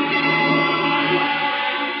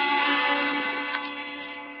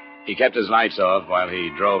 He kept his lights off while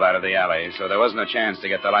he drove out of the alley, so there wasn't a chance to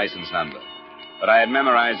get the license number. But I had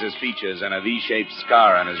memorized his features and a V-shaped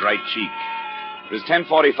scar on his right cheek. It was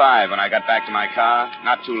 10:45 when I got back to my car.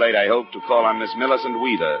 Not too late, I hope, to call on Miss Millicent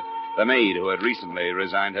Weaver, the maid who had recently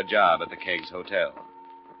resigned her job at the KEGG's hotel.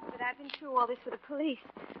 But I've been through all this with the police.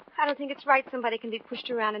 I don't think it's right somebody can be pushed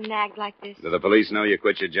around and nagged like this. Do the police know you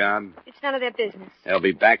quit your job? It's none of their business. They'll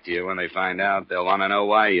be back to you when they find out. They'll want to know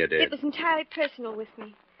why you did. It was entirely personal with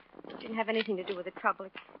me. It didn't have anything to do with the trouble,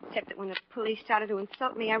 except that when the police started to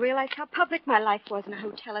insult me, I realized how public my life was in a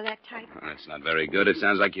hotel of that type. Well, that's not very good. It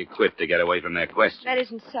sounds like you quit to get away from their questions. That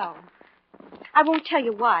isn't so. I won't tell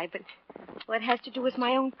you why, but, well, it has to do with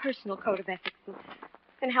my own personal code of ethics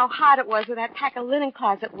and how hard it was with that pack of linen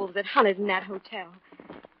closet wolves that hunted in that hotel.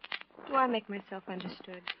 Do I make myself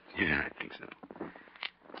understood? Yeah, I think so.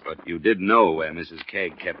 But you did know where Mrs.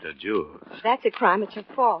 KEGG kept her jewels. If that's a crime, it's her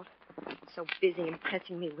fault. So busy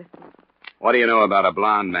impressing me with them. What do you know about a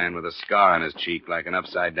blonde man with a scar on his cheek like an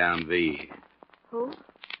upside-down V? Who?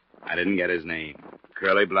 I didn't get his name.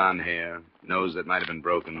 Curly blonde hair, nose that might have been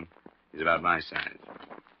broken. He's about my size.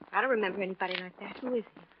 I don't remember anybody like that. Who is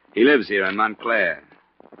He lives here in Montclair.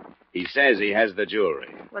 He says he has the jewelry.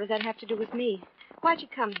 he? What does that have to do with me? Why'd you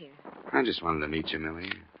come here? I just wanted to meet you,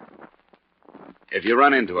 Millie. If you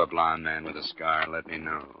run into a blonde man with a scar, let me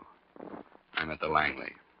know. I'm at the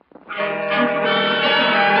Langley.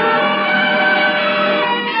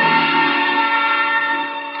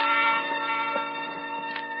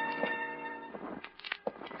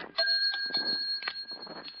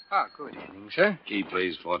 Good evening, sir. Key,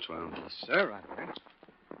 please, 412. Yes, sir, right away.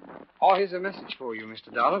 Oh, here's a message for you,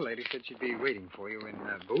 Mr. Dollar. Lady said she'd be waiting for you in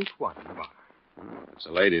booth 1 in the bar. If it's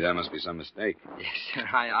a lady, that must be some mistake. Yes, sir,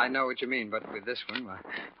 I know what you mean, but with this one,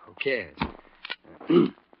 who cares?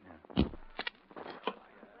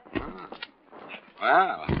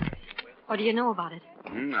 Wow. What do you know about it?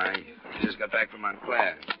 I just got back from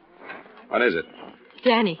Montclair. What is it?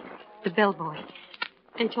 Danny, the bellboy.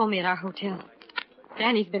 They told me at our hotel.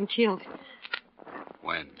 Danny's been killed.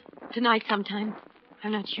 When? Tonight sometime.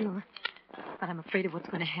 I'm not sure. But I'm afraid of what's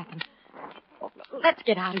going to happen. Oh, let's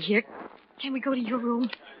get out of here. Can we go to your room?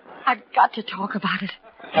 I've got to talk about it.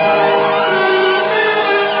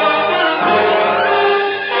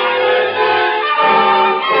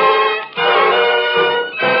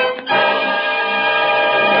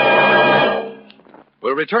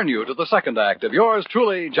 We'll return you to the second act of yours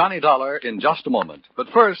truly, Johnny Dollar, in just a moment. But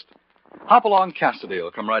first, Hopalong Cassidy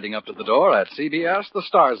will come riding up to the door at CBS, the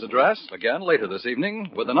Star's address, again later this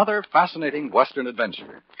evening, with another fascinating Western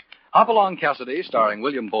adventure. Hopalong Cassidy, starring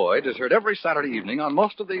William Boyd, is heard every Saturday evening on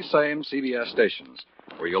most of these same CBS stations,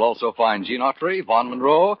 where you'll also find Gene Autry, Vaughn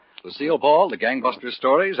Monroe, Lucille Ball, the Gangbusters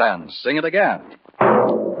stories, and Sing It Again.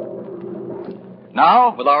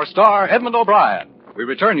 Now, with our star, Edmund O'Brien, we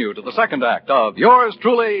return you to the second act of yours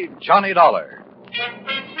truly, Johnny Dollar.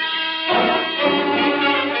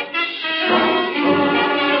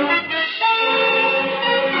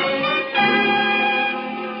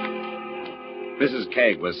 Mrs.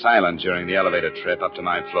 KEGG was silent during the elevator trip up to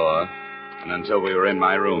my floor, and until we were in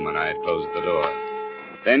my room and I had closed the door.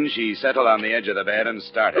 Then she settled on the edge of the bed and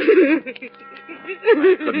started.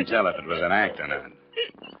 I couldn't tell if it was an act or not.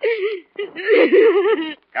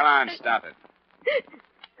 Come on, stop it.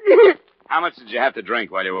 How much did you have to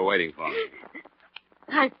drink while you were waiting for me?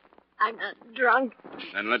 I'm not drunk.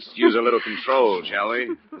 Then let's use a little control, shall we?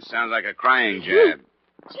 This sounds like a crying jab.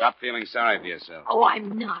 Stop feeling sorry for yourself. Oh,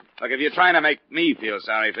 I'm not. Look, if you're trying to make me feel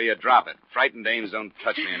sorry for you, drop it. Frightened dames don't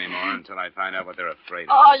touch me anymore until I find out what they're afraid of.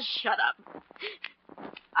 Oh, shut up.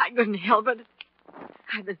 I couldn't help it.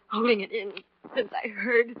 I've been holding it in since I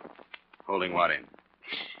heard. Holding what in?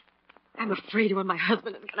 I'm afraid of what my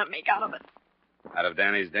husband is going to make out of it. Out of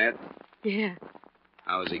Danny's death? Yeah.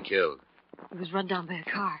 How was he killed? He was run down by a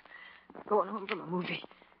car, going home from a movie.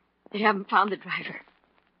 They haven't found the driver.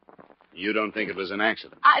 You don't think it was an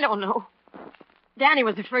accident? I don't know. Danny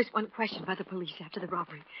was the first one questioned by the police after the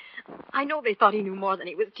robbery. I know they thought he knew more than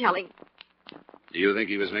he was telling. Do you think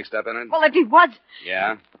he was mixed up in it? Well, if he was...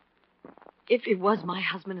 Yeah? If he was, my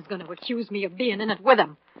husband is going to accuse me of being in it with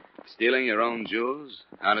him. Stealing your own jewels?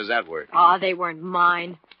 How does that work? Oh, they weren't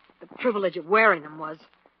mine. The privilege of wearing them was.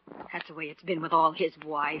 That's the way it's been with all his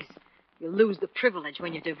wives. You lose the privilege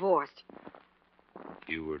when you're divorced.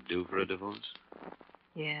 You were due for a divorce?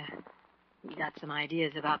 Yeah. He got some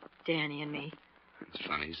ideas about Danny and me. It's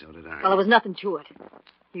funny, so did I. Well, there was nothing to it.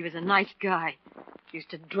 He was a nice guy. Used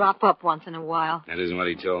to drop up once in a while. That isn't what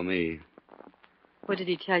he told me. What did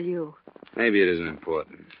he tell you? Maybe it isn't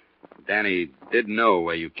important. Danny did know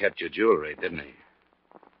where you kept your jewelry, didn't he?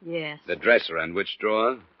 Yes. The dresser and which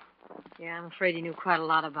drawer? Yeah, I'm afraid he knew quite a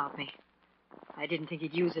lot about me. I didn't think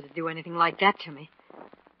he'd use it to do anything like that to me.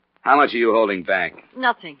 How much are you holding back?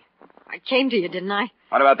 Nothing. I came to you, didn't I?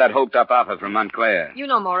 What about that hoped-up offer from Montclair? You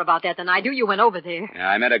know more about that than I do. You went over there. Yeah,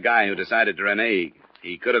 I met a guy who decided to renege.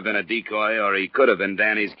 He could have been a decoy, or he could have been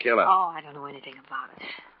Danny's killer. Oh, I don't know anything about it.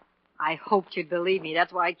 I hoped you'd believe me.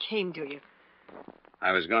 That's why I came to you.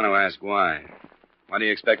 I was going to ask why. What do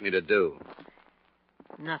you expect me to do?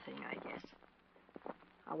 Nothing, I guess.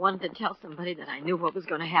 I wanted to tell somebody that I knew what was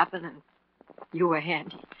going to happen, and you were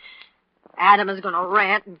handy. Adam is going to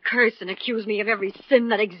rant and curse and accuse me of every sin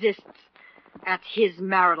that exists. That's his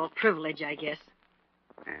marital privilege, I guess.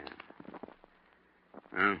 Yeah.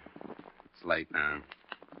 Well, it's late now.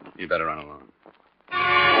 You better run along.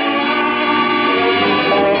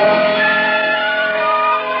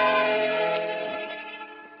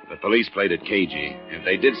 The police played it cagey. If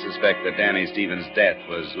they did suspect that Danny Stevens' death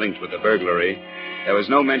was linked with the burglary, there was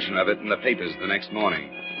no mention of it in the papers the next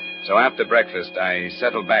morning. So after breakfast, I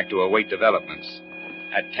settled back to await developments.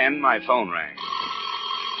 At 10, my phone rang.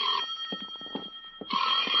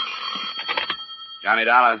 Johnny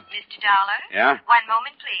Dollar. Mr. Dollar? Yeah? 1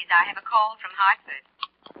 moment, please. I have a call from Hartford.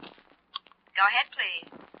 Go ahead, please.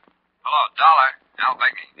 Hello, Dollar. Al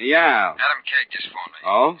Begney. Yeah. Adam KEGG just phoned me.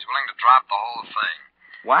 Oh? He's willing to drop the whole thing.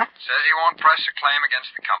 What? Says he won't press a claim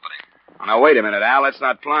against the company. Now, wait a minute, Al. Let's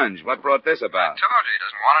not plunge. What brought this about? I told you he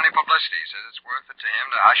doesn't want any publicity. He says it's worth it to him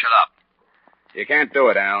to hush it up. You can't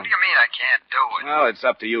do it, Al. What do you mean I can't do it? Well, it's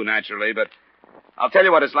up to you, naturally, but I'll tell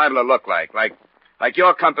you what it's liable to look like. Like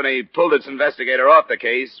your company pulled its investigator off the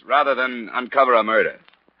case rather than uncover a murder.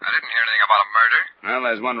 I didn't hear anything about a murder. Well,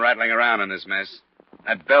 there's one rattling around in this mess.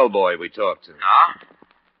 That bellboy we talked to. No?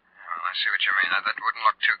 Well, I see what you mean. That wouldn't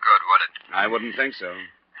look too good, would it? I wouldn't think so.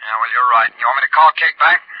 Yeah, well, you're right. You want me to call KEGG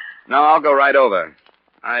back? No, I'll go right over.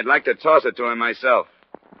 I'd like to toss it to him myself.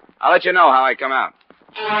 I'll let you know how I come out.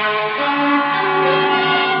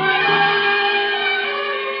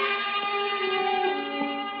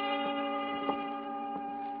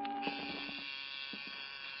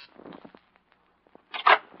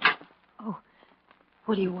 Oh,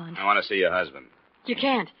 what do you want? I want to see your husband. You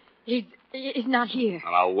can't. He's not here.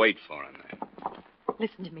 Well, I'll wait for him then.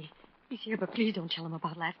 Listen to me. He's here, but please don't tell him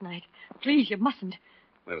about last night. Please, you mustn't.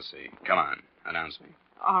 We'll see. Come on. Announce me.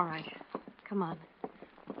 All right. Come on.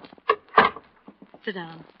 Sit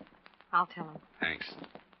down. I'll tell him. Thanks.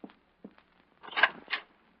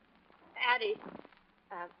 Addie,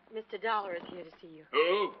 Mr. Dollar is here to see you.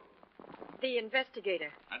 Who? The investigator.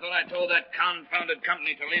 I thought I told that confounded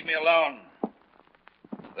company to leave me alone.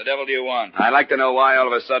 The devil do you want? I'd like to know why all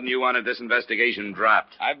of a sudden you wanted this investigation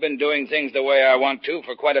dropped. I've been doing things the way I want to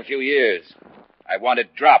for quite a few years. I want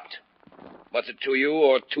it dropped. What's it to you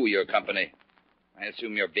or to your company? I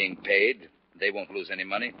assume you're being paid. They won't lose any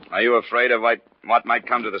money. Are you afraid of what might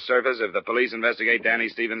come to the surface if the police investigate Danny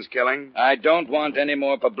Stevens' killing? I don't want any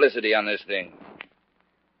more publicity on this thing.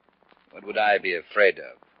 What would I be afraid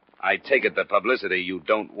of? I take it the publicity you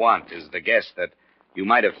don't want is the guess that you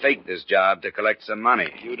might have faked this job to collect some money.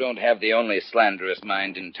 You don't have the only slanderous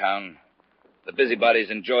mind in town. The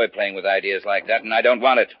busybodies enjoy playing with ideas like that, and I don't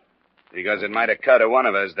want it. Because it might occur to one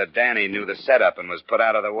of us that Danny knew the setup and was put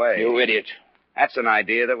out of the way. You idiot. That's an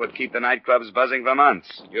idea that would keep the nightclubs buzzing for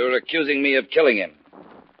months. You're accusing me of killing him.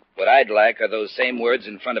 What I'd like are those same words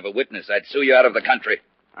in front of a witness. I'd sue you out of the country.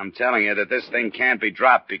 I'm telling you that this thing can't be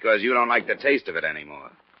dropped because you don't like the taste of it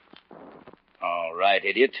anymore. All right,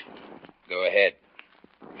 idiot. Go ahead.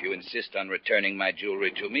 If you insist on returning my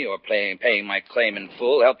jewelry to me or paying my claim in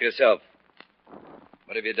full, help yourself.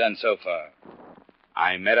 What have you done so far?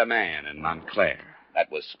 I met a man in Montclair. That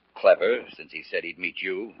was clever, since he said he'd meet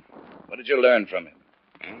you. What did you learn from him?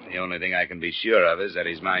 Well, the only thing I can be sure of is that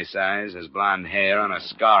he's my size, has blonde hair, and a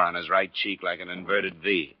scar on his right cheek like an inverted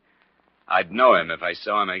V. I'd know him if I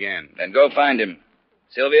saw him again. Then go find him.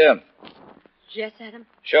 Sylvia? Yes, Adam?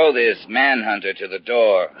 Show this manhunter to the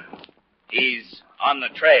door. He's on the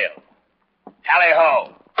trail.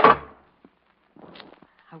 Tally-ho!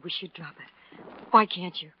 I wish you'd drop it. Why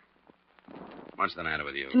can't you? What's the matter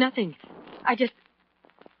with you? Nothing.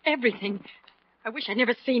 Everything. I wish I'd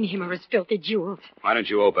never seen him or his filthy jewels. Why don't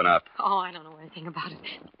you open up? Oh, I don't know anything about it.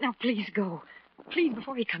 Now, please go. Please,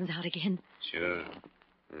 before he comes out again. Sure.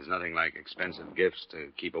 There's nothing like expensive gifts to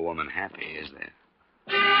keep a woman happy, is there?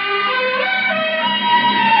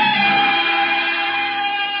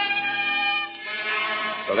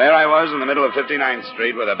 So there I was in the middle of 59th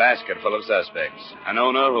Street with a basket full of suspects. An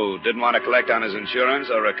owner who didn't want to collect on his insurance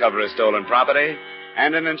or recover his stolen property,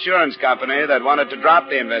 and an insurance company that wanted to drop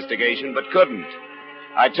the investigation but couldn't.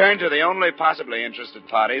 I turned to the only possibly interested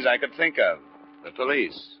parties I could think of, the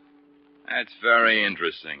police. That's very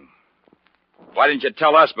interesting. Why didn't you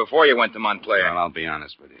tell us before you went to Montclair? Well, I'll be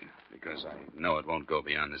honest with you, because I know it won't go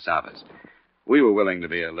beyond this office. We were willing to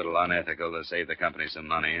be a little unethical to save the company some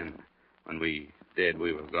money, and when we did,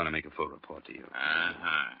 we were going to make a full report to you.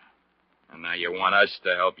 Uh-huh. And now you want us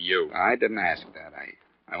to help you. I didn't ask that.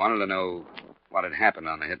 I wanted to know what had happened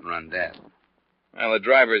on the hit-and-run death. Well, the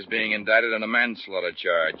driver's being indicted on a manslaughter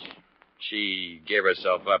charge. She gave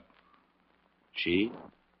herself up. She?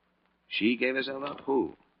 She gave herself up?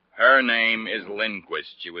 Who? Her name is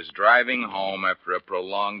Lindquist. She was driving home after a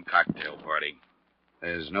prolonged cocktail party.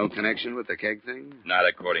 There's no connection with the KEGG thing? Not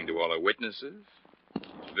according to all her witnesses.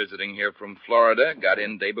 She's visiting here from Florida. Got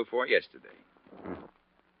in day before yesterday.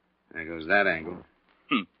 There goes that angle.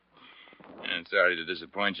 I'm sorry to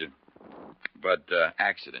disappoint you. But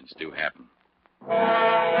accidents do happen.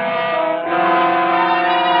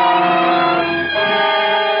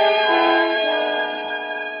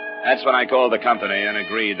 That's when I called the company and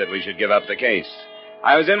agreed that we should give up the case.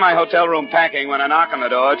 I was in my hotel room packing when a knock on the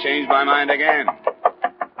door changed my mind again.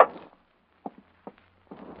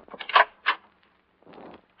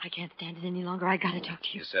 can't stand it any longer. I gotta talk to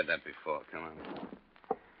you. You said that before. Come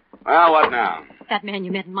on. Well, what now? That man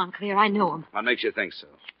you met in Montclair, I know him. What makes you think so?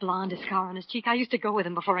 Blonde, a scar on his cheek. I used to go with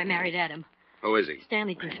him before I married Adam. Who is he?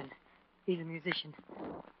 Stanley Griffin. He's a musician.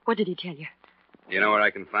 What did he tell you? You know where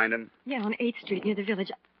I can find him? Yeah, on 8th Street near the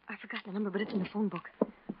village. I forgot the number, but it's in the phone book.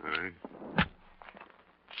 All right.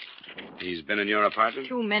 He's been in your apartment?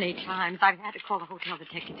 Too many times. I've had to call the hotel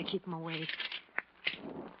detective to keep him away.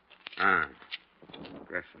 Ah.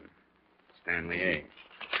 Griffin. Stanley A.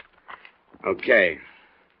 Okay.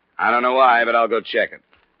 I don't know why, but I'll go check it.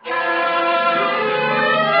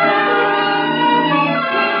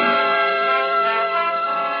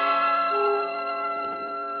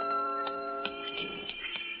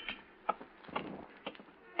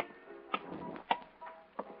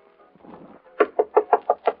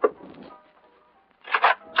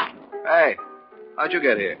 Hey, how'd you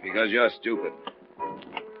get here? Because you're stupid.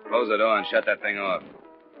 Close the door and shut that thing off.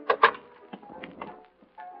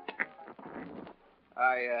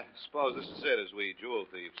 I suppose this is it, as we jewel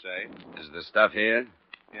thieves say. Is the stuff here?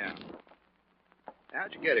 Yeah.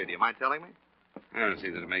 How'd you get here? Do you mind telling me? I don't see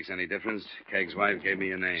that it makes any difference. Kegg's wife gave me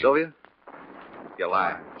your name. Sylvia? You're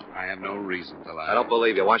lying. I have no reason to lie. I don't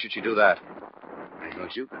believe you. Why should you do that? I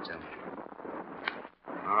thought you could tell me.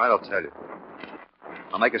 All right, I'll tell you.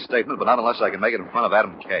 I'll make a statement, but not unless I can make it in front of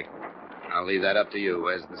Adam KEGG. I'll leave that up to you.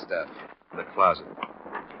 Where's the stuff? In the closet.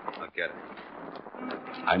 I'll get it.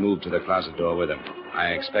 I moved to the closet door with him. I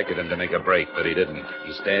expected him to make a break, but he didn't.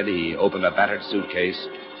 Instead, he opened a battered suitcase,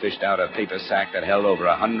 fished out a paper sack that held over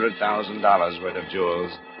 $100,000 worth of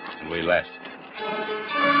jewels, and we left.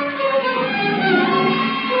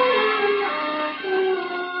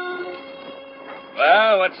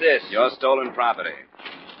 Well, what's this? Your stolen property.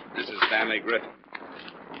 This is Stanley Griffin.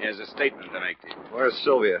 He has a statement to make to you. Where's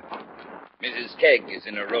Sylvia? Mrs. Kegg is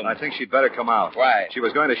in her room. I think she'd better come out. Why? She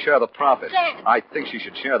was going to share the profit. Stan! I think she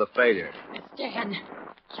should share the failure. Stan,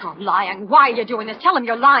 you're lying. Why are you doing this? Tell him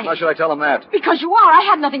you're lying. Why should I tell him that? Because you are. I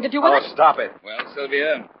had nothing to do with it. Oh, stop it. Well,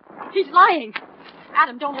 Sylvia? He's lying.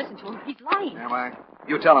 Adam, don't listen to him. He's lying. Am I?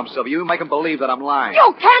 You tell him, Sylvia. You make him believe that I'm lying.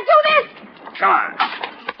 You can't do this! Come on.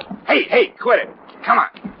 Hey, quit it. Come on.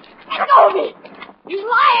 Let go of me! He's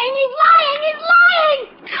lying! He's lying! He's lying!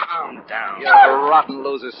 Calm down. You're a rotten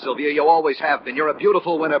loser, Sylvia. You always have been. You're a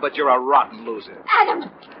beautiful winner, but you're a rotten loser. Adam!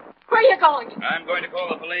 Where are you going? I'm going to call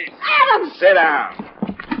the police. Adam! Sit down.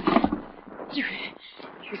 You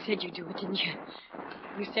said you'd do it, didn't you?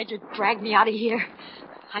 You said you'd drag me out of here.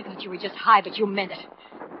 I thought you were just high, but you meant it.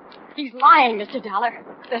 He's lying, Mr. Dollar.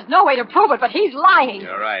 There's no way to prove it, but he's lying.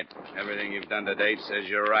 You're right. Everything you've done to date says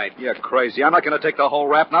you're right. You're crazy. I'm not going to take the whole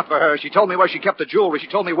rap, not for her. She told me where she kept the jewelry. She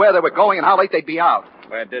told me where they were going and how late they'd be out.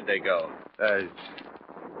 Where did they go? They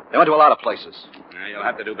went to a lot of places. Now, you'll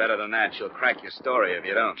have to do better than that. She'll crack your story if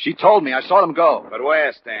you don't. She told me. I saw them go. But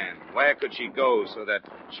where, Stan? Where could she go so that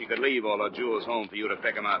she could leave all her jewels home for you to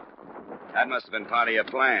pick them up? That must have been part of your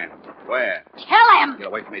plan. Where? Tell him! Get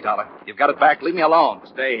away from me, Dollar. You've got it back. Leave me alone.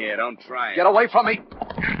 Stay here. Don't try it. Get away from me.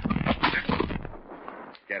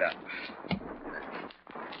 Get up.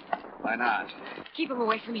 Why not? Keep him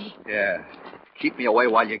away from me. Yeah. Keep me away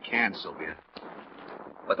while you can, Sylvia.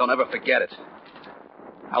 But don't ever forget it.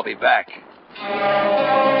 I'll be back.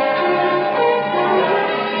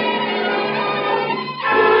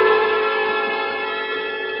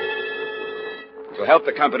 To help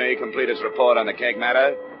the company complete its report on the KEGG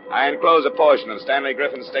matter, I enclose a portion of Stanley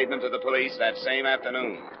Griffin's statement to the police that same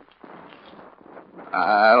afternoon.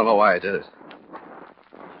 I don't know why I did it.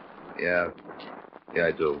 Yeah,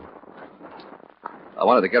 I do. I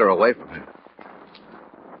wanted to get her away from him.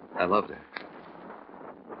 I loved her.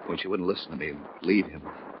 When she wouldn't listen to me and leave him,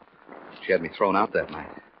 she had me thrown out that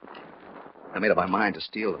night. I made up my mind to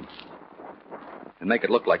steal them and make it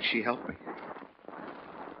look like she helped me.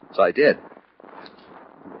 So I did.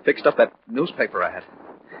 Fixed up that newspaper I had.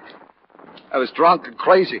 I was drunk and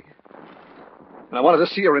crazy. And I wanted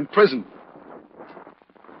to see her in prison.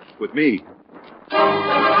 With me.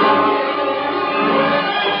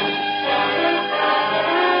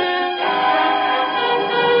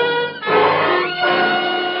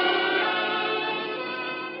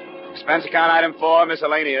 Expense account item 4,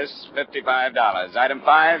 miscellaneous, $55. Item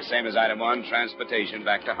 5, same as item 1, transportation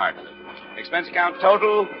back to Hartford. Expense account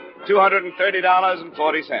total,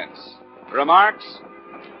 $230.40. Remarks?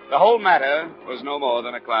 The whole matter was no more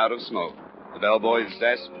than a cloud of smoke. The bellboy's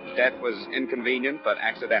death was inconvenient but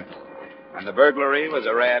accidental. And the burglary was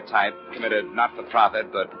a rare type committed not for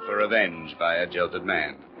profit but for revenge by a jilted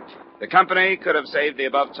man. The company could have saved the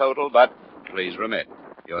above total, but please remit.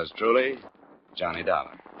 Yours truly, Johnny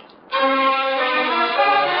Dollar.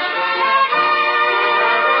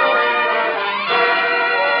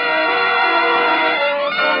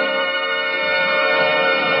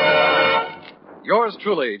 Yours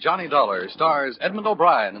truly, Johnny Dollar, stars Edmund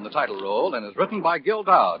O'Brien in the title role and is written by Gil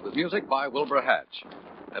Dowd with music by Wilbur Hatch.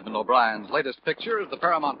 Edmund O'Brien's latest picture is the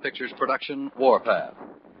Paramount Pictures production Warpath.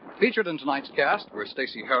 Featured in tonight's cast were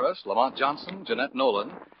Stacey Harris, Lamont Johnson, Jeanette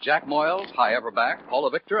Nolan, Jack Moyles, Hy Everback, Paula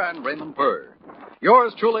Victor, and Raymond Burr.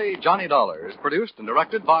 Yours truly, Johnny Dollar, is produced and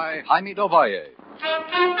directed by Jaime Del Valle.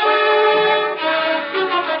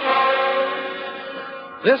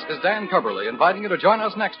 This is Dan Coverly inviting you to join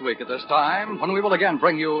us next week at this time when we will again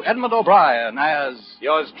bring you Edmund O'Brien as...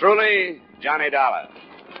 Yours truly, Johnny Dollar.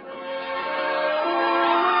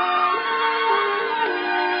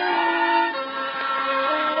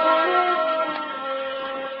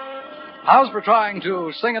 How's for trying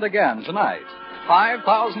to sing it again tonight?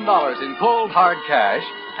 $5,000 in cold, hard cash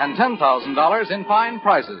and $10,000 in fine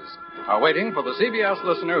prizes are waiting for the CBS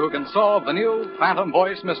listener who can solve the new Phantom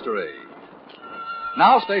Voice mystery.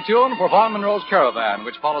 Now stay tuned for Vaughn Monroe's Caravan,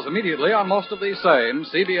 which follows immediately on most of these same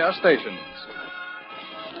CBS stations.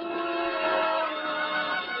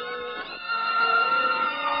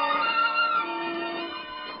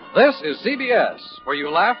 This is CBS, where you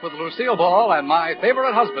laugh with Lucille Ball and my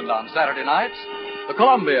favorite husband on Saturday nights, the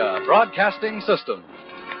Columbia Broadcasting System.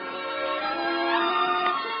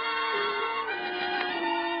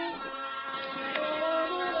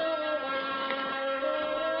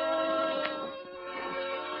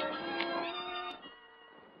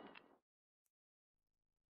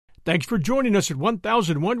 Thanks for joining us at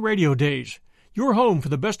 1001 Radio Days, your home for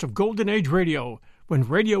the best of Golden Age radio, when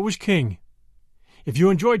radio was king. If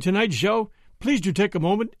you enjoyed tonight's show, please do take a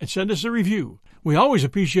moment and send us a review. We always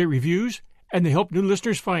appreciate reviews, and they help new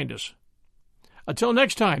listeners find us. Until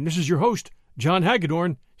next time, this is your host, John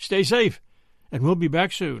Hagedorn. Stay safe, and we'll be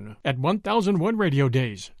back soon at 1001 Radio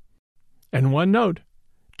Days. And one note,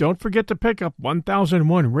 don't forget to pick up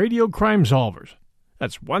 1001 Radio Crime Solvers.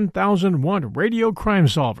 That's 1001 Radio Crime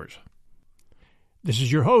Solvers. This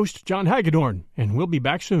is your host, John Hagedorn, and we'll be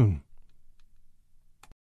back soon.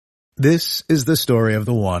 This is the story of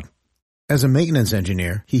the one. As a maintenance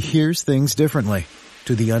engineer, he hears things differently.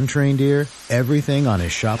 To the untrained ear, everything on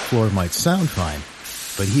his shop floor might sound fine,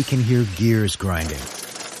 but he can hear gears grinding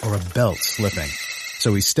or a belt slipping.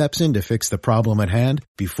 So he steps in to fix the problem at hand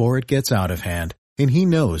before it gets out of hand. And he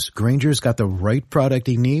knows Grainger's got the right product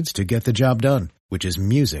he needs to get the job done, which is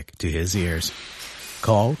music to his ears.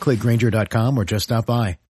 Call, click Grainger.com, or just stop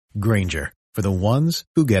by. Grainger, for the ones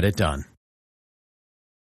who get it done.